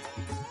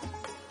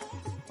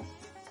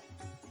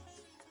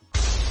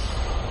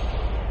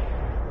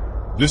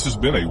 This has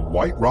been a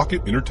White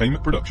Rocket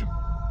Entertainment production.